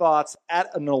cough up thoughts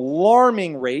at an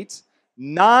alarming rate,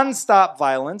 non-stop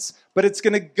violence, but it's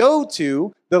going to go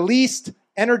to the least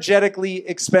energetically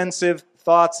expensive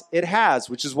thoughts it has,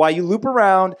 which is why you loop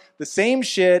around the same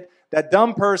shit that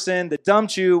dumb person that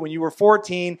dumped you when you were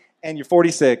 14 and you're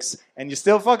 46, and you're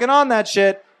still fucking on that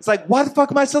shit. It's like, why the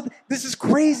fuck am I still... This is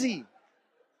crazy.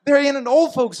 They're in an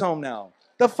old folks home now.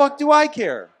 The fuck do I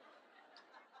care?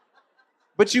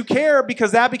 But you care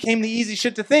because that became the easy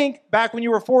shit to think back when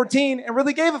you were 14 and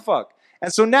really gave a fuck.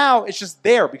 And so now it's just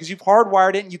there because you've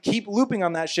hardwired it and you keep looping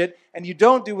on that shit and you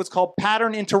don't do what's called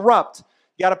pattern interrupt.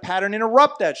 You got to pattern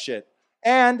interrupt that shit.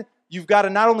 And you've got to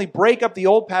not only break up the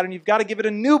old pattern, you've got to give it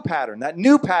a new pattern. That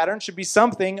new pattern should be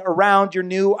something around your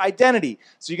new identity.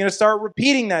 So you're going to start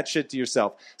repeating that shit to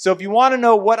yourself. So if you want to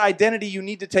know what identity you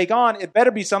need to take on, it better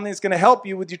be something that's going to help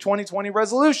you with your 2020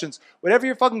 resolutions. Whatever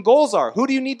your fucking goals are, who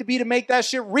do you need to be to make that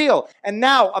shit real? And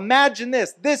now imagine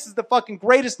this. This is the fucking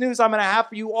greatest news I'm going to have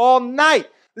for you all night.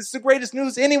 This is the greatest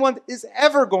news anyone is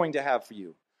ever going to have for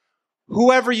you.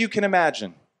 Whoever you can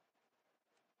imagine.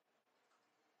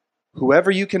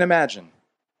 Whoever you can imagine.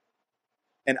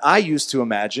 And I used to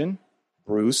imagine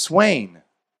Bruce Wayne.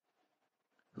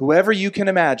 Whoever you can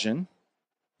imagine,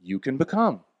 you can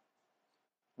become.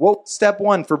 What step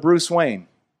one for Bruce Wayne?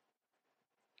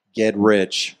 Get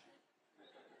rich.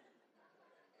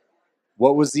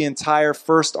 What was the entire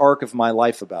first arc of my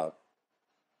life about?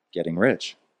 Getting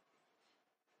rich.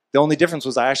 The only difference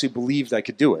was I actually believed I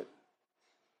could do it.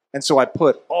 And so I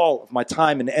put all of my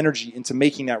time and energy into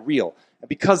making that real. And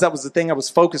because that was the thing I was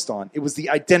focused on, it was the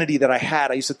identity that I had.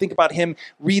 I used to think about him,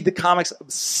 read the comics,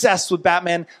 obsessed with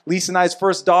Batman. Lisa and I's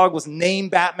first dog was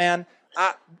named Batman.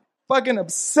 Fucking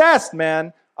obsessed,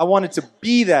 man. I wanted to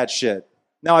be that shit.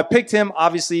 Now, I picked him,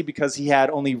 obviously, because he had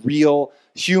only real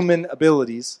human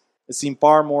abilities. It seemed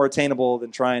far more attainable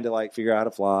than trying to, figure out how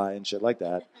to fly and shit like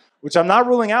that. Which I'm not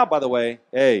ruling out, by the way.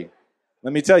 Hey,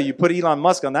 let me tell you, put Elon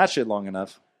Musk on that shit long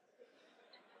enough.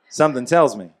 Something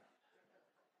tells me.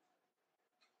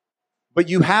 But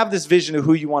you have this vision of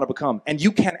who you want to become, and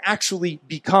you can actually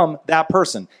become that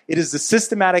person. It is the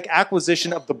systematic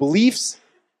acquisition of the beliefs,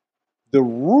 the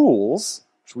rules,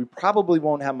 which we probably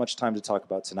won't have much time to talk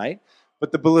about tonight,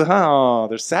 but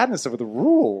there's sadness over the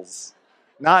rules.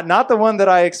 Not the one that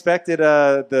I expected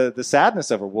the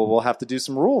sadness over. We'll have to do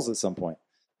some rules at some point.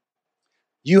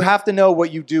 You have to know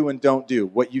what you do and don't do,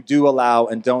 what you do allow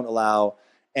and don't allow.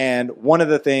 And one of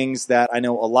the things that I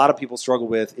know a lot of people struggle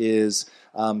with is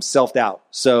self-doubt.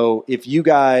 So if you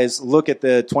guys look at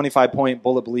the 25-point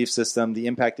bullet belief system, the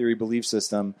impact theory belief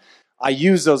system, I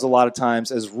use those a lot of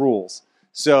times as rules.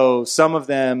 So some of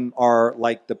them are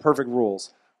like the perfect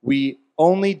rules. We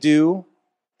only do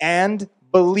and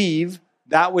believe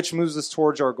that which moves us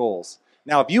towards our goals.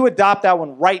 Now, if you adopt that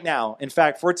one right now, in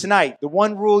fact, for tonight, the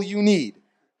one rule you need,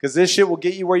 because this shit will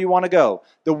get you where you want to go.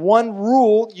 The one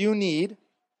rule you need,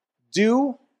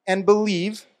 do and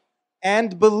believe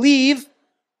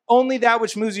only that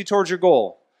which moves you towards your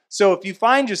goal. So if you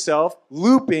find yourself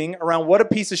looping around what a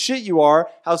piece of shit you are,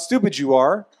 how stupid you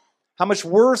are, how much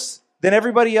worse than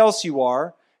everybody else you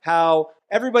are, how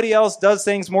everybody else does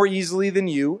things more easily than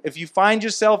you. If you find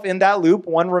yourself in that loop,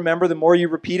 one, remember, the more you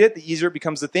repeat it, the easier it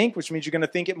becomes to think, which means you're going to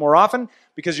think it more often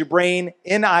because your brain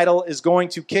in idle is going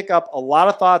to kick up a lot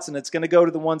of thoughts and it's going to go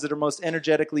to the ones that are most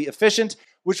energetically efficient,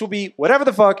 which will be whatever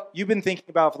the fuck you've been thinking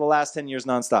about for the last 10 years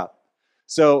nonstop.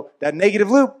 So that negative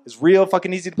loop is real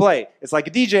fucking easy to play. It's like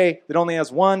a DJ that only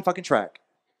has one fucking track.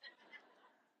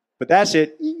 But that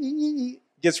shit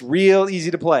gets real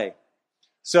easy to play.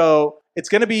 So it's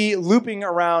going to be looping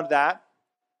around that.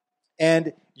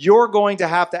 And you're going to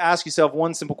have to ask yourself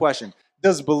one simple question.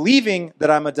 Does believing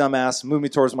that I'm a dumbass move me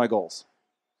towards my goals?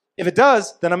 If it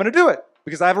does, then I'm going to do it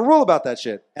because I have a rule about that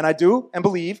shit. And I do and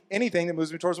believe anything that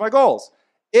moves me towards my goals.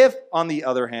 If, on the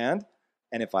other hand,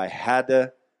 and if I had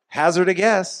to hazard a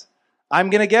guess, I'm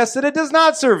going to guess that it does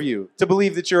not serve you to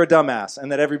believe that you're a dumbass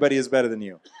and that everybody is better than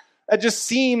you. That just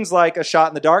seems like a shot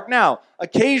in the dark. Now,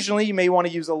 occasionally you may want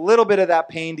to use a little bit of that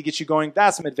pain to get you going.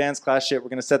 That's some advanced class shit. We're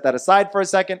going to set that aside for a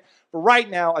second. But right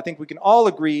now, I think we can all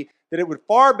agree that it would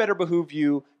far better behoove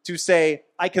you to say,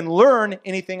 I can learn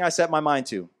anything I set my mind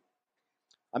to.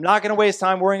 I'm not going to waste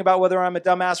time worrying about whether I'm a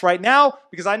dumbass right now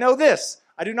because I know this.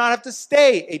 I do not have to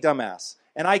stay a dumbass.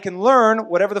 And I can learn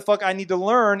whatever the fuck I need to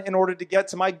learn in order to get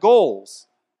to my goals.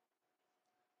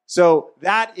 So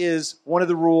that is one of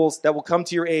the rules that will come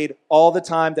to your aid all the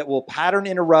time, that will pattern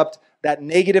interrupt that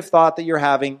negative thought that you're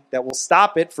having, that will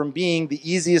stop it from being the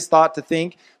easiest thought to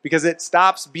think because it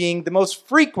stops being the most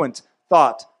frequent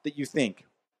thought that you think.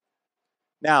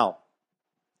 Now,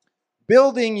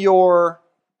 building your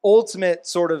ultimate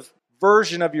sort of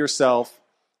version of yourself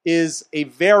is a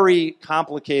very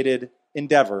complicated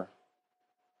endeavor.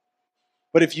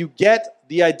 But if you get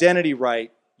the identity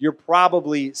right, you're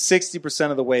probably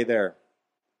 60% of the way there.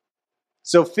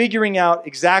 So figuring out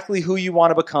exactly who you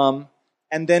want to become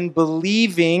and then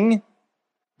believing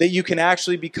that you can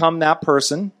actually become that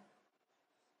person.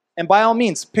 And by all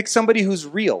means, pick somebody who's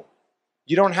real.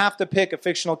 You don't have to pick a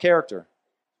fictional character.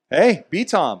 Hey, be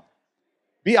Tom.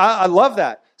 I love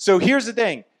that. So here's the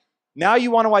thing. Now you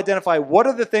want to identify what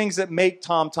are the things that make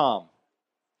Tom Tom.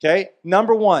 Okay?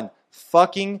 Number one,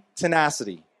 fucking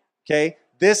tenacity. Okay?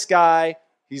 This guy,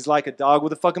 he's like a dog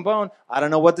with a fucking bone. I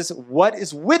don't know what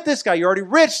is with this guy. You're already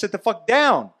rich. Sit the fuck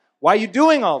down. Why are you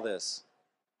doing all this?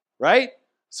 Right?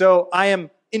 So I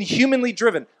am inhumanly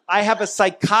driven. I have a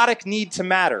psychotic need to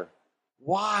matter.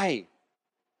 Why?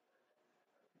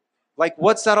 Like,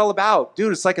 what's that all about?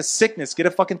 Dude, it's like a sickness. Get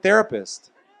a fucking therapist.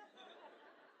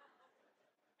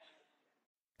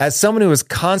 As someone who is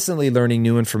constantly learning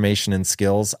new information and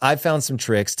skills, I've found some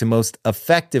tricks to most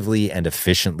effectively and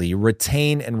efficiently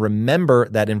retain and remember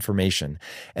that information.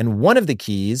 And one of the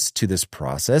keys to this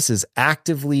process is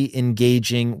actively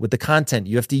engaging with the content.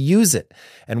 You have to use it.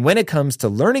 And when it comes to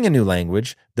learning a new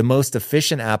language, the most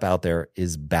efficient app out there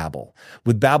is Babbel.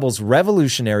 With Babbel's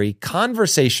revolutionary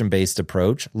conversation-based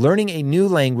approach, learning a new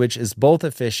language is both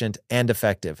efficient and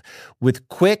effective. With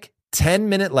quick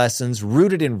 10-minute lessons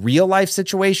rooted in real-life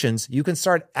situations, you can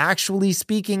start actually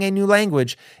speaking a new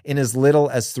language in as little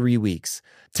as 3 weeks.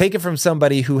 Take it from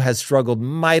somebody who has struggled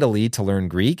mightily to learn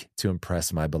Greek to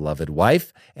impress my beloved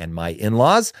wife and my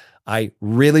in-laws. I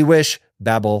really wish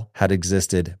Babbel had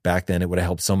existed back then. It would have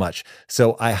helped so much.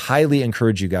 So I highly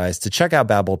encourage you guys to check out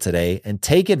Babbel today and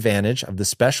take advantage of the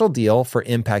special deal for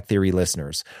Impact Theory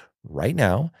listeners. Right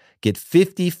now, get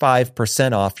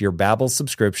 55% off your Babbel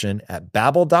subscription at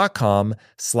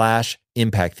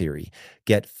babbel.com/Impact Theory.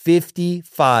 Get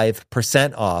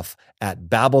 55% off at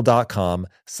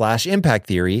babbel.com/Impact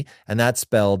Theory, and that's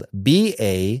spelled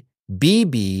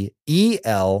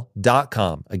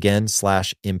BABBEL.com. Again,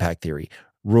 /Impact Theory.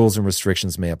 Rules and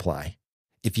restrictions may apply.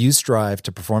 If you strive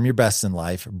to perform your best in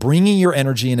life, bringing your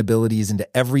energy and abilities into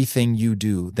everything you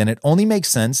do, then it only makes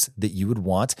sense that you would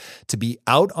want to be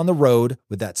out on the road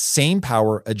with that same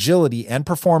power, agility, and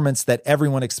performance that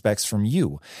everyone expects from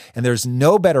you. And there's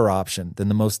no better option than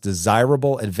the most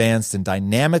desirable, advanced, and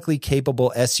dynamically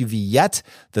capable SUV yet,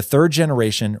 the third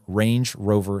generation Range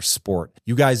Rover Sport.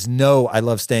 You guys know I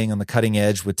love staying on the cutting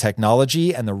edge with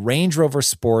technology, and the Range Rover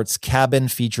Sport's cabin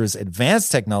features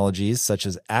advanced technologies such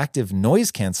as active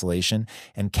noise cancellation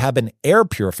and cabin air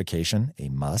purification, a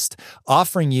must,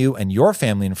 offering you and your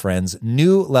family and friends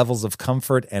new levels of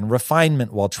comfort and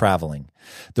refinement while traveling.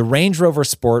 The Range Rover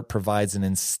Sport provides an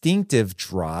instinctive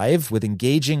drive with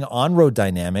engaging on-road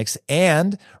dynamics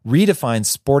and redefines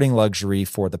sporting luxury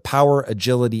for the power,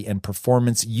 agility, and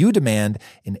performance you demand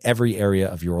in every area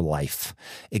of your life.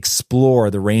 Explore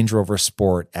the Range Rover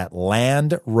Sport at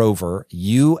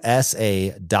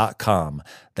LandRoverUSA.com.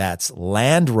 That's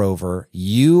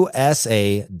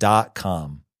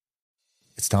LandRoverUSA.com.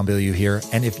 It's Tom Bilyeu here,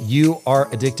 and if you are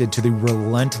addicted to the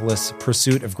relentless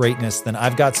pursuit of greatness, then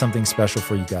I've got something special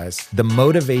for you guys. The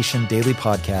Motivation Daily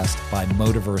Podcast by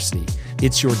Motiversity.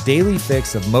 It's your daily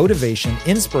fix of motivation,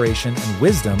 inspiration, and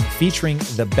wisdom featuring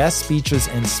the best speeches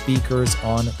and speakers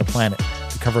on the planet.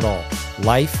 We cover it all.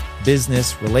 Life,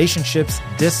 business, relationships,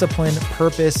 discipline,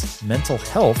 purpose, mental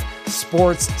health,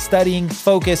 sports, studying,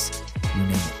 focus, you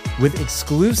name it. With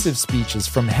exclusive speeches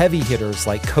from heavy hitters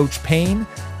like Coach Payne,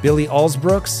 Billy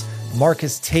Alsbrooks,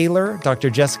 Marcus Taylor, Dr.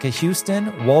 Jessica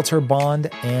Houston, Walter Bond,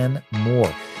 and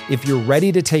more. If you're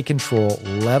ready to take control,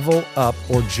 level up,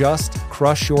 or just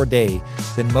crush your day,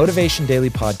 then Motivation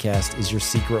Daily Podcast is your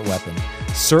secret weapon.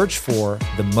 Search for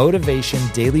the Motivation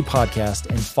Daily Podcast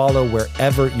and follow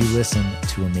wherever you listen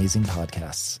to amazing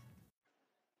podcasts.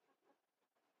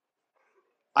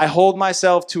 I hold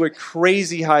myself to a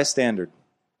crazy high standard.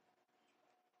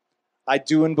 I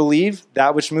do and believe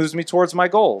that which moves me towards my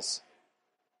goals.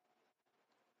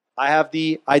 I have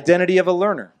the identity of a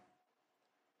learner.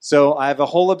 So I have a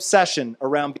whole obsession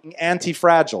around being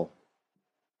anti-fragile.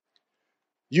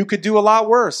 You could do a lot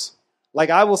worse.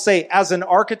 Like I will say, as an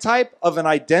archetype of an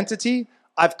identity,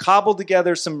 I've cobbled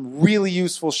together some really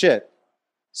useful shit.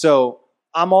 So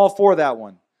I'm all for that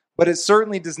one. But it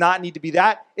certainly does not need to be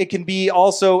that. It can be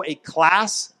also a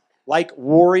class, like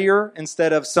warrior,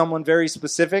 instead of someone very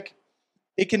specific.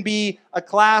 It can be a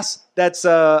class that's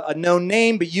a known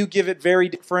name, but you give it very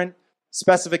different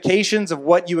specifications of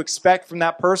what you expect from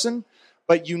that person.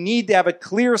 But you need to have a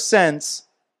clear sense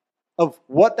of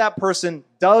what that person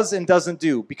does and doesn't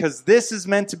do, because this is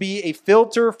meant to be a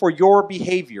filter for your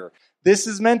behavior. This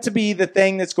is meant to be the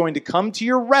thing that's going to come to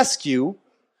your rescue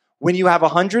when you have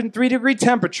 103-degree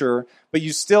temperature, but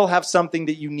you still have something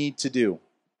that you need to do.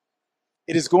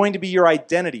 It is going to be your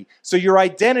identity. So your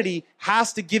identity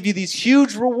has to give you these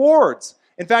huge rewards.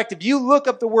 In fact, if you look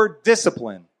up the word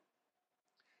discipline,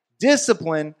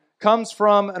 discipline comes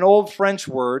from an old French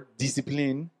word,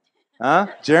 discipline. Huh?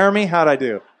 Jeremy, how'd I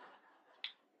do?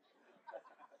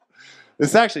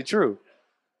 It's actually true.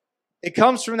 It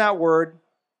comes from that word,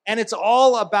 and it's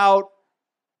all about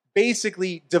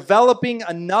basically developing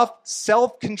enough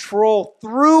self-control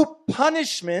through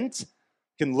punishment.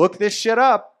 You can look this shit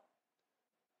up.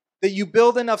 That you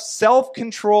build enough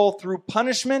self-control through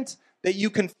punishment that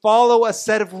you can follow a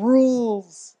set of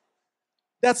rules.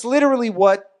 That's literally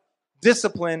what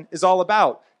discipline is all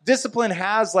about. Discipline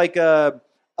has like a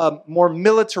more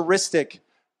militaristic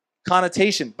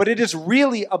connotation, but it is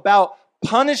really about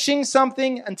punishing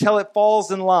something until it falls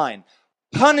in line.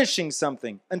 punishing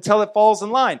something until it falls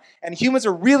in line. And humans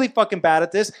are really fucking bad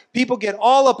at this. People get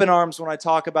all up in arms when I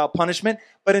talk about punishment,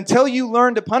 but until you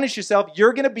learn to punish yourself,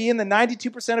 you're going to be in the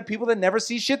 92% of people that never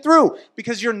see shit through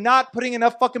because you're not putting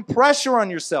enough fucking pressure on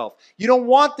yourself. You don't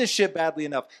want this shit badly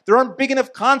enough. There aren't big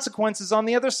enough consequences on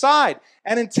the other side.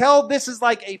 And until this is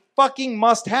like a fucking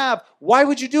must-have, why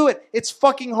would you do it? It's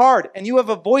fucking hard. And you have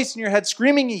a voice in your head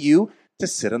screaming at you to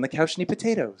sit on the couch and eat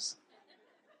potatoes.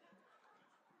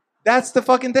 That's the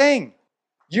fucking thing.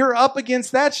 You're up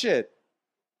against that shit.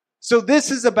 So this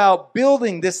is about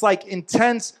building this like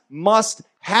intense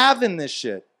must-have in this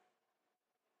shit.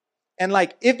 And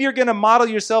like, if you're going to model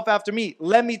yourself after me,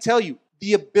 let me tell you,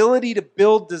 the ability to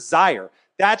build desire,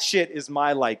 that shit is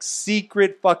my like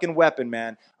secret fucking weapon,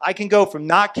 man. I can go from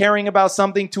not caring about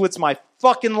something to it's my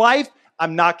fucking life.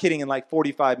 I'm not kidding, in like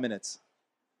 45 minutes.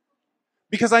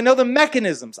 Because I know the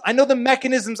mechanisms. I know the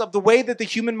mechanisms of the way that the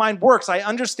human mind works. I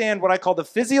understand what I call the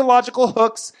physiological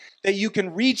hooks that you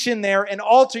can reach in there and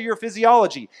alter your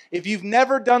physiology. If you've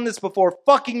never done this before,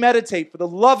 fucking meditate for the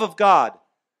love of God.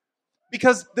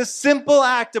 Because the simple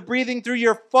act of breathing through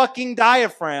your fucking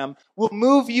diaphragm will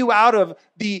move you out of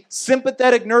the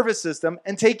sympathetic nervous system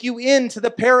and take you into the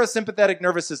parasympathetic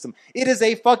nervous system. It is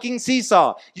a fucking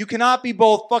seesaw. You cannot be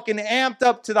both fucking amped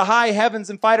up to the high heavens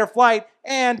in fight or flight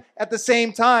and at the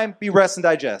same time be rest and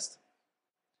digest.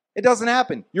 It doesn't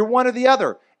happen. You're one or the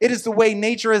other. It is the way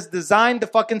nature has designed the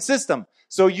fucking system.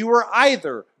 So you are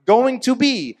either going to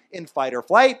be in fight or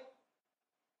flight,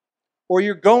 or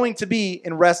you're going to be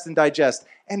in rest and digest.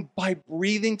 And by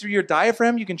breathing through your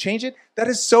diaphragm, you can change it. That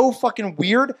is so fucking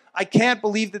weird. I can't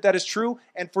believe that that is true.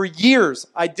 And for years,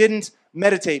 I didn't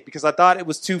meditate because I thought it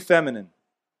was too feminine.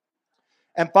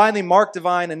 And finally, Mark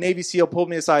Devine, a Navy SEAL, pulled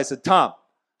me aside and said, Tom,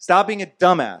 stop being a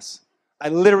dumbass. I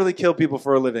literally kill people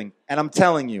for a living. And I'm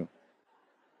telling you,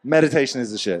 meditation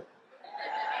is the shit.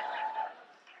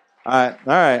 All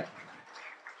right.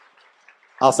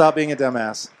 I'll stop being a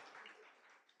dumbass.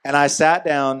 And I sat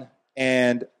down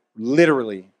and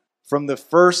literally, from the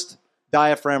first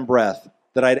diaphragm breath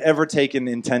that I'd ever taken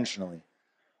intentionally,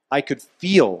 I could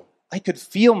feel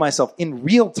myself in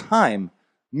real time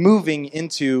moving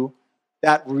into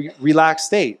that relaxed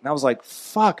state. And I was like,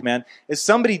 fuck, man. As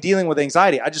somebody dealing with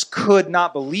anxiety, I just could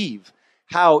not believe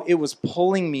how it was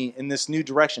pulling me in this new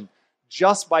direction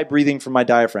just by breathing from my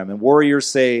diaphragm. And warriors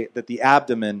say that the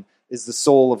abdomen is the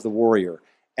soul of the warrior.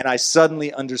 And I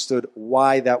suddenly understood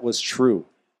why that was true.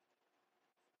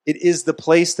 It is the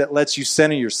place that lets you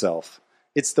center yourself.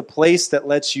 It's the place that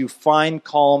lets you find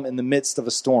calm in the midst of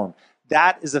a storm.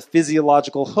 That is a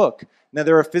physiological hook. Now,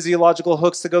 there are physiological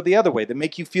hooks that go the other way, that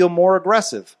make you feel more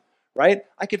aggressive, right?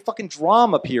 I could fucking draw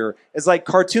them up here as like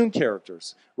cartoon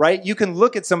characters, right? You can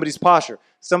look at somebody's posture.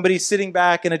 Somebody sitting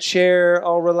back in a chair,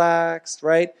 all relaxed,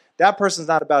 right? That person's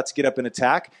not about to get up and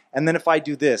attack. And then if I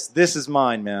do this is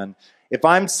mine, man. If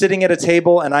I'm sitting at a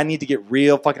table and I need to get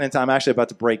real fucking intense, I'm actually about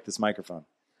to break this microphone.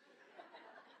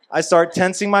 I start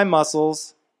tensing my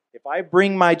muscles. If I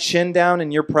bring my chin down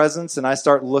in your presence and I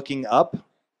start looking up,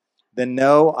 then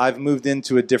no, I've moved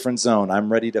into a different zone. I'm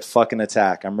ready to fucking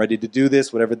attack. I'm ready to do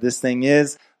this, whatever this thing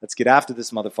is. Let's get after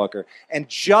this motherfucker. And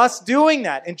just doing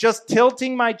that and just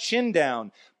tilting my chin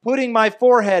down, putting my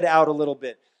forehead out a little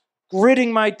bit,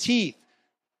 gritting my teeth,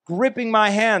 gripping my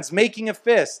hands, making a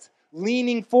fist,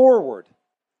 leaning forward,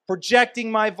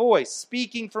 projecting my voice,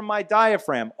 speaking from my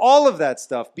diaphragm, all of that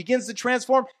stuff begins to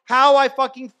transform how I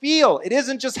fucking feel. It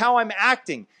isn't just how I'm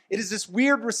acting. It is this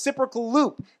weird reciprocal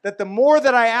loop that the more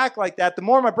that I act like that, the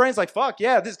more my brain's like, fuck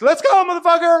yeah, let's go,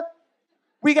 motherfucker.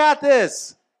 We got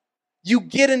this. You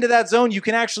get into that zone, you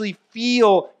can actually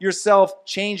feel yourself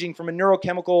changing from a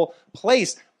neurochemical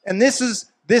place. And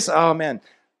oh man,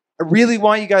 I really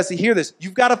want you guys to hear this.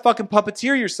 You've got to fucking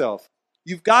puppeteer yourself.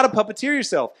 You've got to puppeteer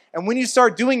yourself. And when you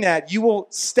start doing that, you will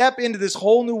step into this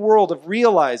whole new world of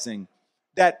realizing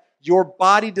that your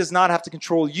body does not have to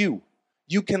control you.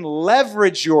 You can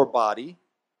leverage your body.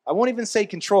 I won't even say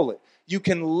control it. You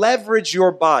can leverage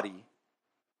your body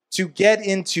to get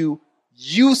into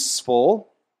useful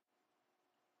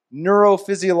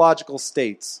neurophysiological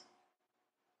states.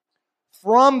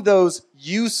 From those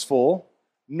useful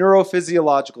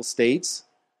neurophysiological states,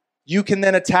 you can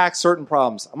then attack certain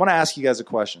problems. I want to ask you guys a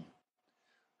question.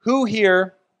 Who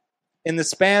here, in the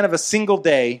span of a single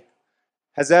day,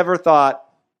 has ever thought,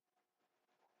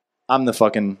 I'm the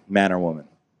fucking man or woman?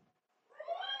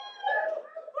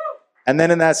 And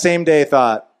then in that same day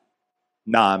thought,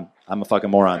 nah, I'm a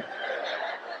fucking moron.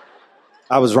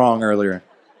 I was wrong earlier.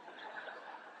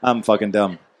 I'm fucking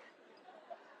dumb.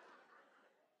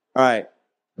 All right.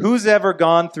 Who's ever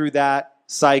gone through that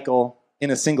cycle in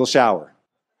a single shower?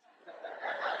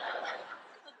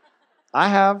 I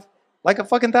have like a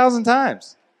fucking 1,000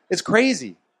 times. It's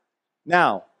crazy.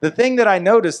 Now, the thing that I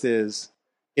noticed is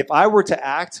if I were to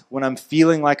act when I'm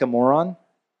feeling like a moron,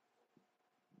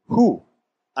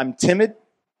 I'm timid.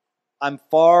 I'm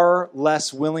far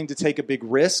less willing to take a big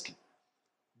risk.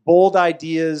 Bold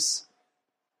ideas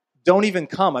don't even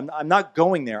come. I'm not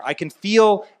going there. I can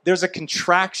feel there's a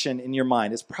contraction in your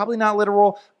mind. It's probably not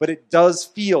literal, but it does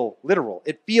feel literal.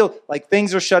 It feels like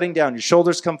things are shutting down. Your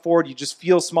shoulders come forward. You just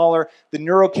feel smaller. The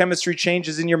neurochemistry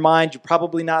changes in your mind. You're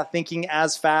probably not thinking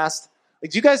as fast.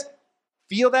 Like, do you guys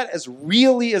feel that as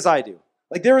really as I do?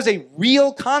 Like, there is a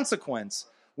real consequence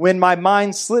when my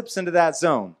mind slips into that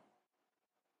zone.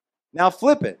 Now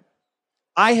flip it.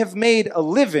 I have made a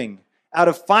living out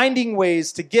of finding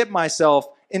ways to get myself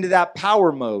into that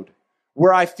power mode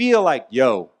where I feel like,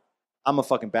 yo, I'm a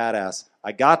fucking badass.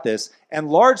 I got this. And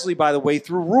largely, by the way,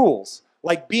 through rules,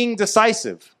 like being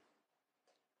decisive.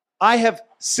 I have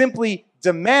simply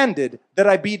demanded that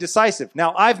I be decisive.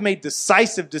 Now, I've made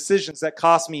decisive decisions that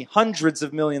cost me hundreds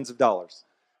of millions of dollars.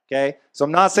 Okay? So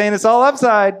I'm not saying it's all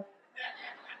upside.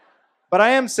 But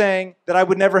I am saying that I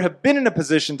would never have been in a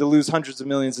position to lose hundreds of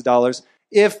millions of dollars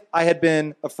if I had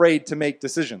been afraid to make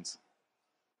decisions.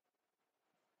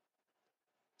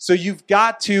 So you've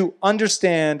got to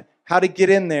understand how to get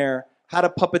in there, how to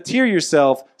puppeteer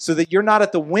yourself so that you're not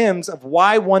at the whims of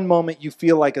why one moment you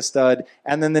feel like a stud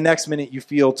and then the next minute you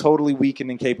feel totally weak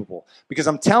and incapable. Because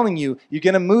I'm telling you, you're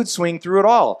going to mood swing through it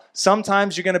all.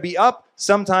 Sometimes you're going to be up,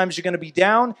 sometimes you're going to be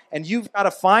down, and you've got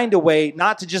to find a way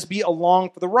not to just be along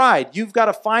for the ride. You've got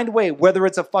to find a way, whether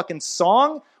it's a fucking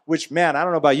song, which, man, I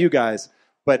don't know about you guys,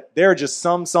 but there are just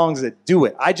some songs that do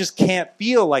it. I just can't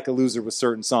feel like a loser with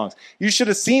certain songs. You should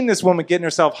have seen this woman getting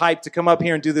herself hyped to come up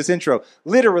here and do this intro.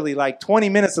 Literally like 20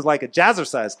 minutes of like a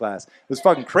jazzercise class. It was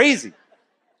fucking crazy.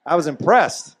 I was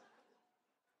impressed.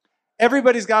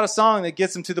 Everybody's got a song that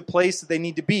gets them to the place that they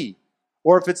need to be.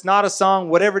 Or if it's not a song,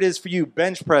 whatever it is for you,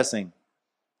 bench pressing,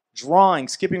 drawing,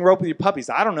 skipping rope with your puppies,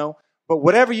 I don't know. But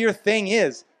whatever your thing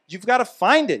is, you've got to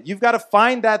find it. You've got to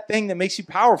find that thing that makes you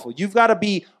powerful. You've got to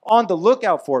be on the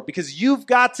lookout for it because you've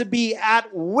got to be at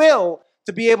will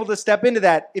to be able to step into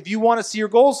that if you want to see your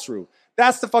goals through.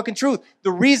 That's the fucking truth.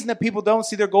 The reason that people don't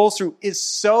see their goals through is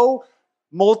so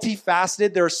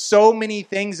multifaceted. There are so many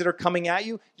things that are coming at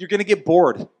you. You're going to get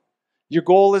bored. Your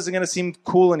goal isn't going to seem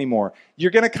cool anymore.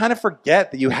 You're going to kind of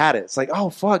forget that you had it. It's like, oh,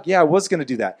 fuck, yeah, I was going to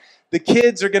do that. The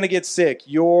kids are going to get sick.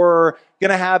 You're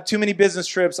going to have too many business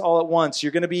trips all at once.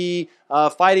 You're going to be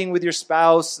fighting with your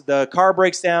spouse. The car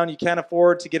breaks down. You can't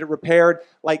afford to get it repaired.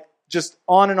 Like, just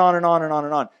on and on and on and on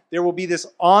and on. There will be this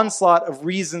onslaught of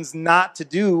reasons not to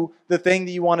do the thing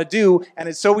that you want to do, and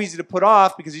it's so easy to put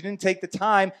off because you didn't take the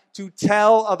time to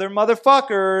tell other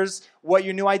motherfuckers what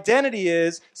your new identity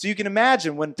is. So you can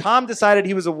imagine when Tom decided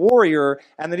he was a warrior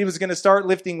and that he was going to start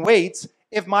lifting weights,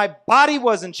 if my body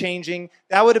wasn't changing,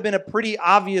 that would have been a pretty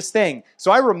obvious thing.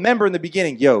 So I remember in the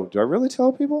beginning, yo, do I really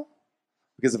tell people?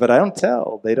 Because if I don't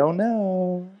tell, they don't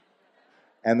know.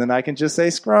 And then I can just say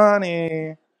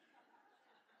scrawny.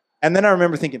 And then I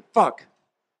remember thinking, fuck,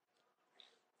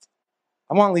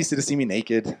 I want Lisa to see me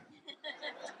naked.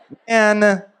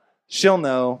 And she'll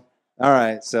know. All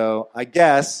right, so I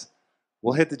guess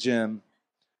we'll hit the gym,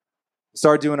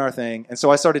 start doing our thing. And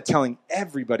so I started telling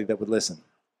everybody that would listen,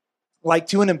 like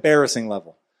to an embarrassing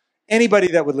level.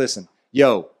 Anybody that would listen,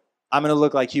 yo, I'm going to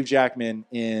look like Hugh Jackman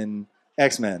in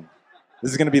X-Men.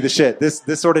 This is going to be the shit. This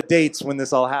sort of dates when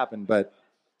this all happened, but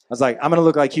I was like, I'm going to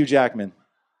look like Hugh Jackman.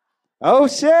 Oh,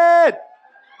 shit!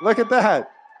 Look at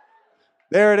that.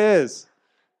 There it is.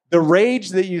 The rage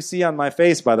that you see on my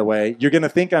face, by the way, you're going to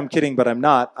think I'm kidding, but I'm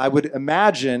not. I would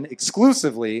imagine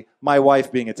exclusively my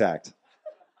wife being attacked.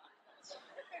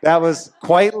 That was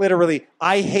quite literally,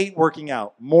 I hate working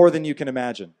out more than you can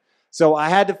imagine. So I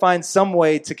had to find some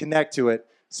way to connect to it.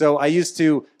 So I used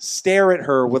to stare at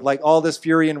her with like all this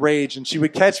fury and rage, and she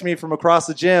would catch me from across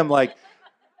the gym like,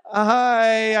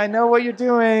 hi, I know what you're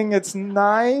doing. It's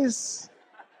nice.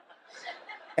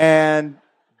 And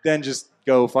then just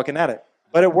go fucking at it.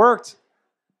 But it worked.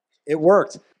 It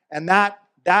worked. And that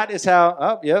is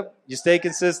how, you stay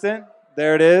consistent.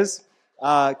 There it is.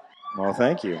 Well,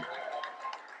 thank you.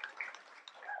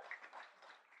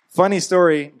 Funny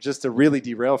story, just to really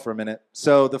derail for a minute.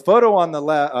 So the photo on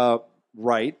the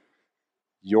right,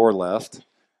 your left,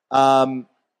 I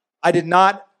did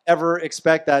not ever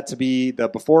expect that to be the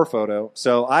before photo.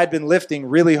 So I'd been lifting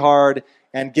really hard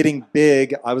and getting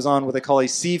big. I was on what they call a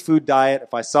seafood diet.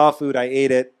 If I saw food, I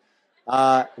ate it.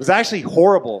 It was actually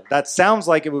horrible. That sounds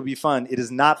like it would be fun. It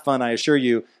is not fun, I assure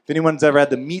you. If anyone's ever had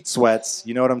the meat sweats,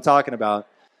 you know what I'm talking about.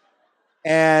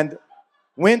 And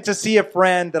Went to see a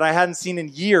friend that I hadn't seen in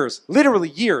years, literally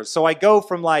years. So I go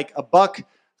from like $155,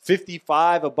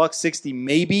 $160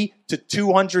 maybe, to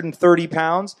 230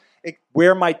 pounds.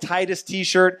 Wear my tightest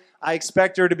t-shirt. I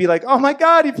expect her to be like, oh my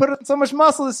God, you put on so much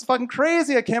muscle. This is fucking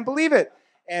crazy. I can't believe it.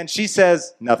 And she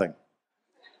says nothing.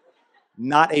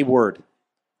 Not a word.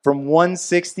 From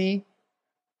 160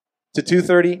 to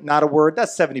 230, not a word.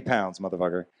 That's 70 pounds,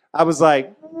 motherfucker. I was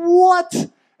like, what?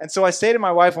 And so I say to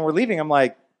my wife when we're leaving, I'm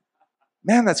like,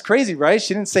 man, that's crazy, right?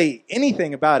 She didn't say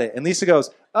anything about it. And Lisa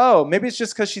goes, oh, maybe it's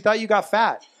just because she thought you got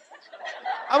fat.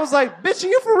 I was like, bitch, are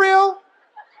you for real?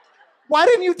 Why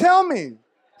didn't you tell me?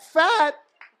 Fat?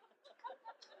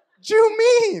 What do you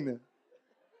mean?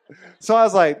 So I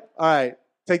was like, all right,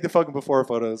 take the fucking before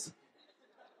photos.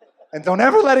 And don't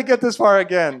ever let it get this far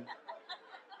again.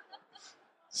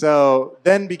 So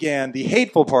then began the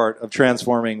hateful part of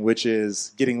transforming, which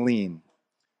is getting lean.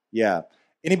 Yeah.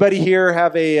 Anybody here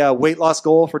have a weight loss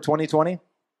goal for 2020?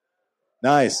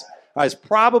 Nice. All right, it's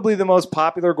probably the most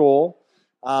popular goal.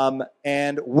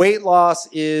 And weight loss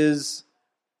is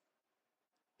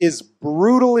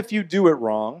brutal if you do it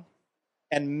wrong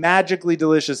and magically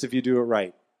delicious if you do it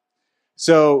right.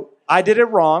 So I did it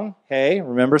wrong. Hey,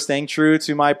 remember staying true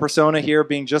to my persona here,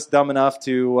 being just dumb enough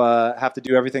to have to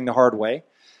do everything the hard way.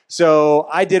 So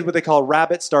I did what they call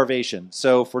rabbit starvation.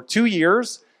 So for 2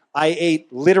 years, I ate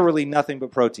literally nothing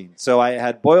but protein. So I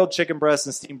had boiled chicken breasts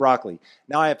and steamed broccoli.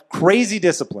 Now I have crazy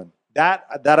discipline. That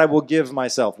I will give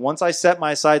myself. Once I set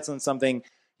my sights on something,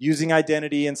 using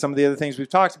identity and some of the other things we've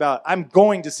talked about, I'm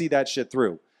going to see that shit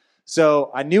through. So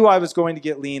I knew I was going to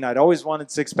get lean. I'd always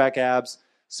wanted six-pack abs.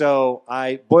 So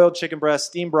I boiled chicken breast,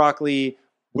 steamed broccoli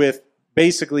with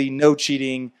basically no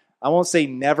cheating. I won't say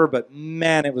never, but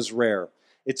man, it was rare.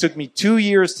 It took me 2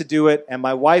 years to do it, and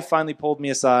my wife finally pulled me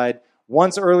aside.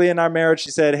 Once early in our marriage,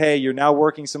 she said, hey, you're now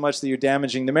working so much that you're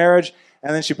damaging the marriage.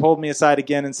 And then she pulled me aside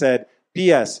again and said,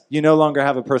 P.S., you no longer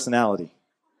have a personality.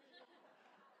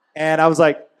 And I was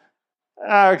like,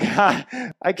 oh, God,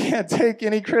 I can't take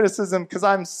any criticism because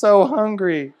I'm so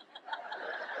hungry.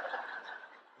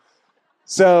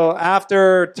 So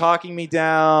after talking me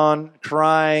down,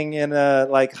 crying in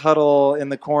a huddle in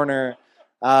the corner,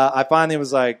 I finally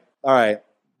was like, all right,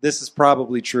 this is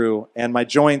probably true. And my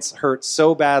joints hurt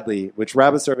so badly, which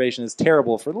rabbit starvation is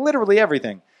terrible for literally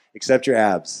everything except your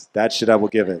abs. That shit I will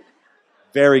give it.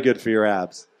 Very good for your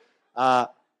abs.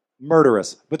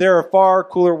 Murderous. But there are far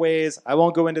cooler ways. I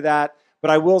won't go into that.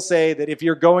 But I will say that if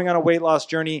you're going on a weight loss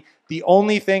journey, the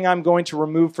only thing I'm going to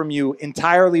remove from you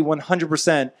entirely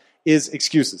 100% is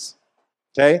excuses.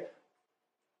 Okay?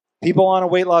 People on a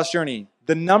weight loss journey,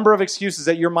 the number of excuses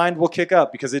that your mind will kick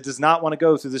up because it does not want to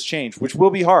go through this change, which will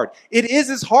be hard. It is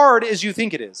as hard as you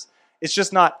think it is. It's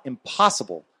just not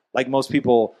impossible, like most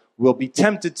people will be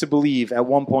tempted to believe at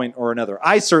one point or another.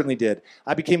 I certainly did.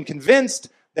 I became convinced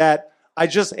that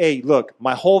look,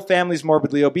 my whole family's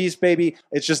morbidly obese, baby.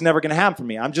 It's just never going to happen for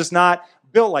me. I'm just not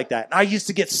built like that. And I used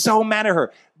to get so mad at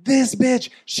her. This bitch,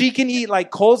 she can eat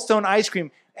like Cold Stone ice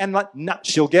cream and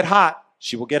she'll get hot.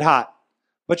 She will get hot.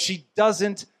 But she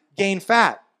doesn't gain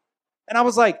fat. And I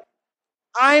was like,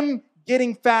 I'm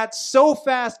getting fat so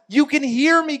fast, you can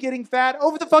hear me getting fat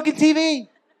over the fucking TV.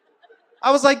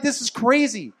 I was like, this is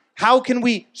crazy.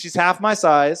 She's half my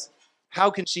size. How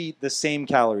can she eat the same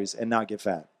calories and not get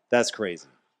fat? That's crazy.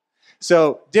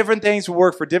 So different things will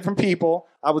work for different people.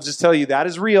 I will just tell you that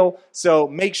is real. So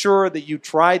make sure that you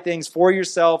try things for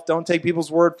yourself. Don't take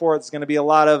people's word for it. It's going to be a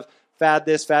lot of fad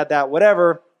this, fad that,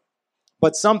 whatever.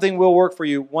 But something will work for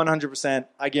you 100%.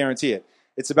 I guarantee it.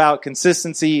 It's about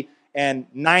consistency, and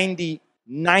 95%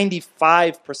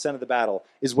 of the battle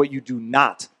is what you do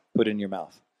not put in your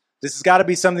mouth. This has got to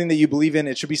be something that you believe in.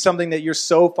 It should be something that you're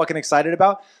so fucking excited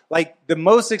about. Like the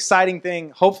most exciting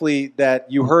thing, hopefully,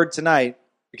 that you heard tonight,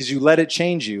 because you let it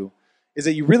change you, is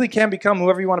that you really can become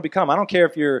whoever you want to become. I don't care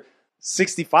if you're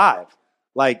 65.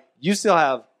 Like, you still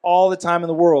have all the time in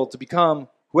the world to become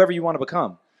whoever you want to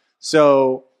become.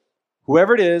 So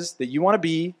whoever it is that you want to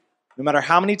be, no matter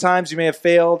how many times you may have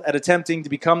failed at attempting to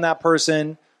become that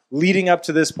person leading up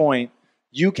to this point,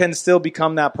 you can still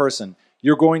become that person.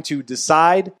 You're going to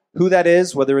decide who that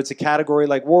is, whether it's a category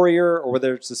like warrior or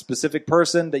whether it's a specific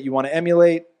person that you want to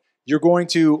emulate. You're going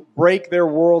to break their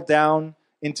world down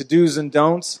into do's and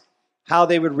don'ts, how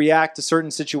they would react to certain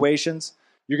situations.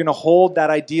 You're going to hold that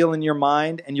ideal in your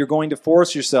mind, and you're going to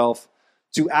force yourself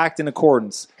to act in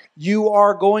accordance. You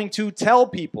are going to tell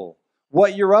people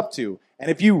what you're up to. And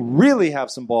if you really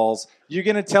have some balls, you're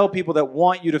going to tell people that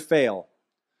want you to fail.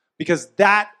 Because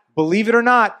that, believe it or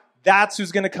not, that's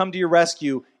who's going to come to your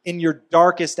rescue in your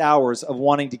darkest hours of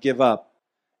wanting to give up.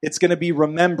 It's going to be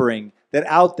remembering that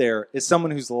out there is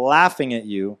someone who's laughing at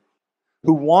you,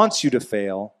 who wants you to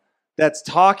fail, that's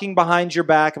talking behind your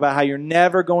back about how you're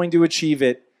never going to achieve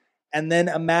it, and then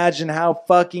imagine how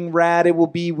fucking rad it will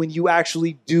be when you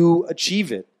actually do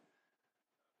achieve it.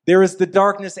 There is the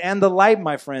darkness and the light,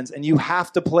 my friends, and you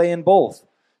have to play in both.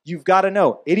 You've got to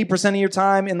know 80% of your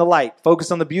time in the light.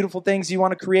 Focus on the beautiful things you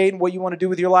want to create and what you want to do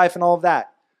with your life and all of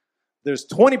that. There's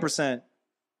 20%,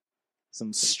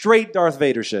 some straight Darth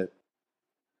Vader shit.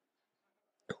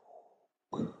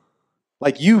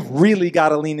 Like, you've really got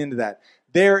to lean into that.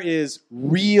 There is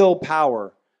real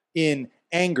power in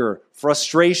anger,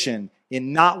 frustration,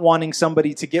 in not wanting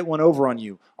somebody to get one over on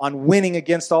you, on winning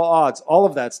against all odds, all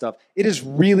of that stuff. It is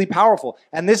really powerful.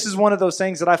 And this is one of those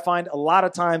things that I find a lot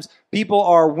of times people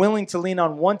are willing to lean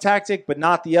on one tactic but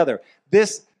not the other.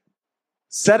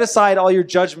 Set aside all your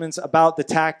judgments about the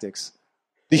tactics.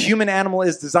 The human animal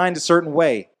is designed a certain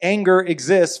way. Anger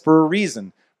exists for a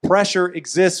reason. Pressure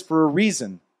exists for a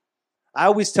reason. I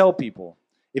always tell people,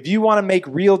 if you want to make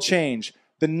real change,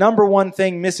 the number one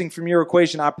thing missing from your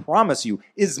equation, I promise you,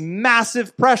 is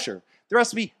massive pressure. There has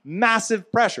to be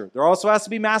massive pressure. There also has to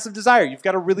be massive desire. You've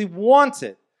got to really want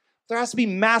it. There has to be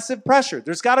massive pressure.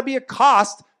 There's got to be a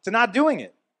cost to not doing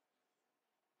it.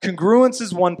 Congruence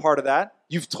is one part of that.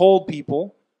 You've told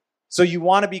people, so you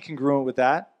want to be congruent with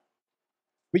that.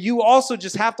 But you also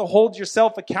just have to hold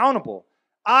yourself accountable.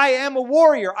 I am a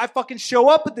warrior. I fucking show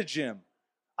up at the gym.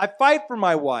 I fight for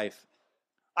my wife.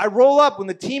 I roll up when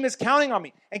the team is counting on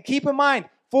me. And keep in mind,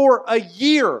 for a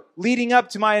year leading up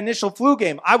to my initial flu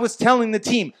game, I was telling the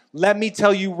team, let me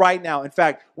tell you right now. In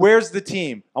fact, where's the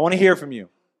team? I want to hear from you.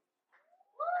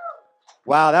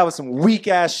 Wow, that was some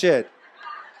weak-ass shit.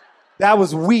 That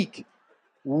was weak.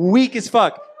 Weak as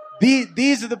fuck.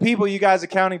 These are the people you guys are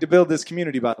counting to build this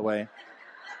community, by the way.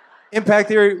 Impact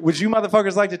Theory, would you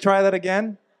motherfuckers like to try that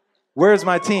again? Where's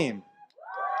my team?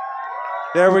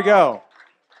 There we go.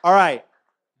 All right.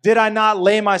 Did I not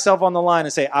lay myself on the line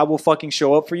and say, I will fucking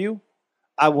show up for you?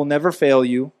 I will never fail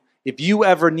you. If you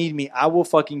ever need me, I will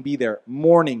fucking be there.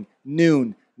 Morning,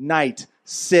 noon, night,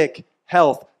 sick,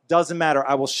 health, doesn't matter.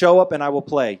 I will show up and I will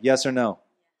play. Yes or no?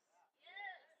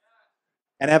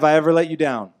 And have I ever let you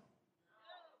down?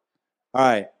 All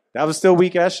right. That was still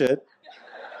weak ass shit.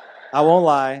 I won't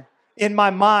lie. In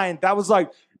my mind, that was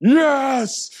like,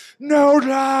 yes, no,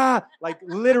 nah. Like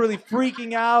literally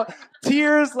freaking out.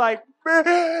 Tears like,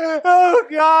 oh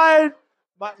God.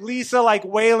 Lisa like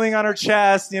wailing on her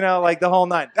chest, like the whole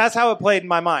night. That's how it played in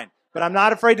my mind. But I'm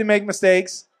not afraid to make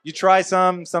mistakes. You try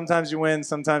some, sometimes you win,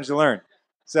 sometimes you learn.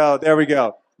 So there we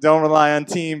go. Don't rely on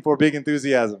team for big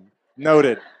enthusiasm.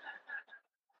 Noted.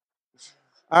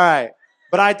 All right.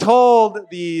 But I told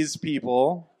these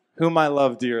people, whom I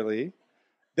love dearly,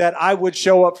 that I would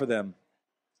show up for them.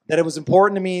 That it was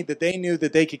important to me that they knew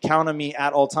that they could count on me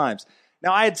at all times.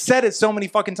 Now, I had said it so many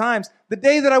fucking times. The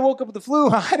day that I woke up with the flu,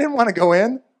 I didn't want to go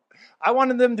in. I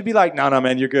wanted them to be like, no,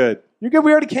 man, you're good. You're good.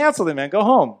 We already canceled it, man. Go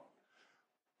home.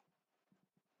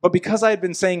 But because I had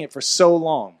been saying it for so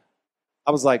long,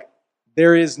 I was like,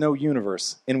 there is no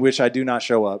universe in which I do not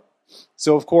show up.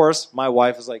 So, of course, my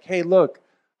wife was like, hey, look,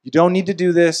 you don't need to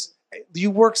do this.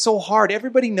 You work so hard.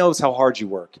 Everybody knows how hard you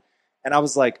work. And I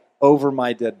was like, over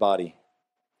my dead body.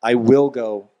 I will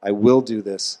go. I will do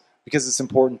this because it's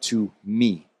important to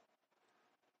me.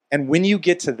 And when you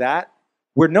get to that,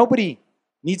 where nobody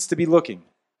needs to be looking,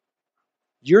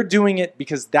 you're doing it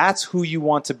because that's who you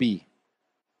want to be.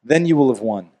 Then you will have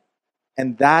won.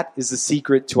 And that is the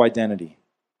secret to identity.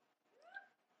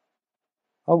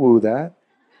 I'll woo that.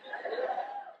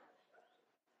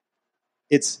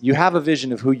 It's you have a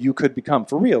vision of who you could become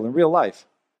for real, in real life.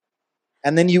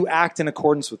 And then you act in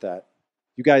accordance with that.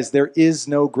 You guys, there is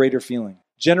no greater feeling.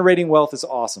 Generating wealth is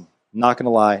awesome. I'm not going to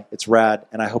lie. It's rad,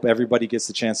 and I hope everybody gets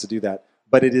the chance to do that.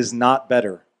 But it is not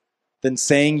better than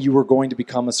saying you are going to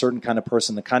become a certain kind of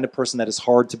person, the kind of person that is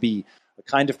hard to be, the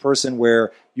kind of person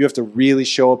where you have to really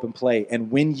show up and play.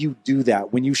 And when you do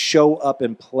that, when you show up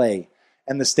and play,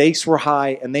 and the stakes were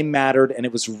high, and they mattered, and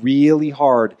it was really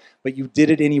hard, but you did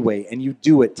it anyway, and you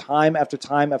do it time after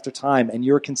time after time, and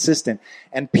you're consistent,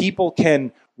 and people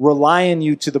can rely on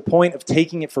you to the point of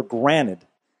taking it for granted.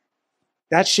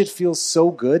 That shit feels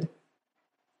so good.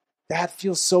 That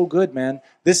feels so good, man.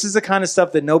 This is the kind of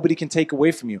stuff that nobody can take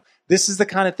away from you. This is the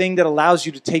kind of thing that allows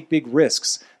you to take big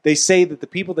risks. They say that the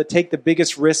people that take the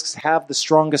biggest risks have the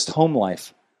strongest home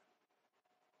life.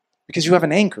 Because you have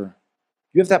an anchor.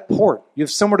 You have that port. You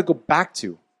have somewhere to go back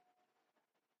to.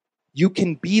 You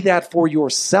can be that for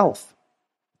yourself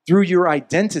through your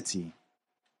identity.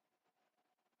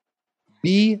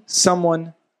 Be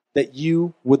someone that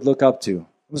you would look up to.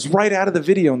 It was right out of the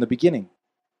video in the beginning.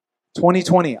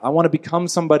 2020, I want to become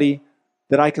somebody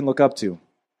that I can look up to.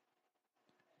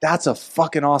 That's a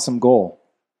fucking awesome goal.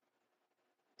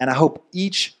 And I hope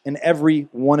each and every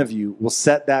one of you will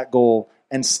set that goal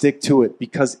and stick to it,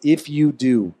 because if you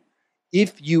do,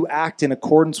 if you act in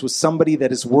accordance with somebody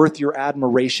that is worth your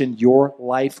admiration, your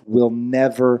life will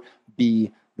never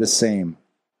be the same.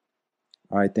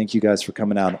 All right, thank you guys for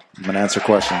coming out. I'm going to answer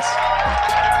questions.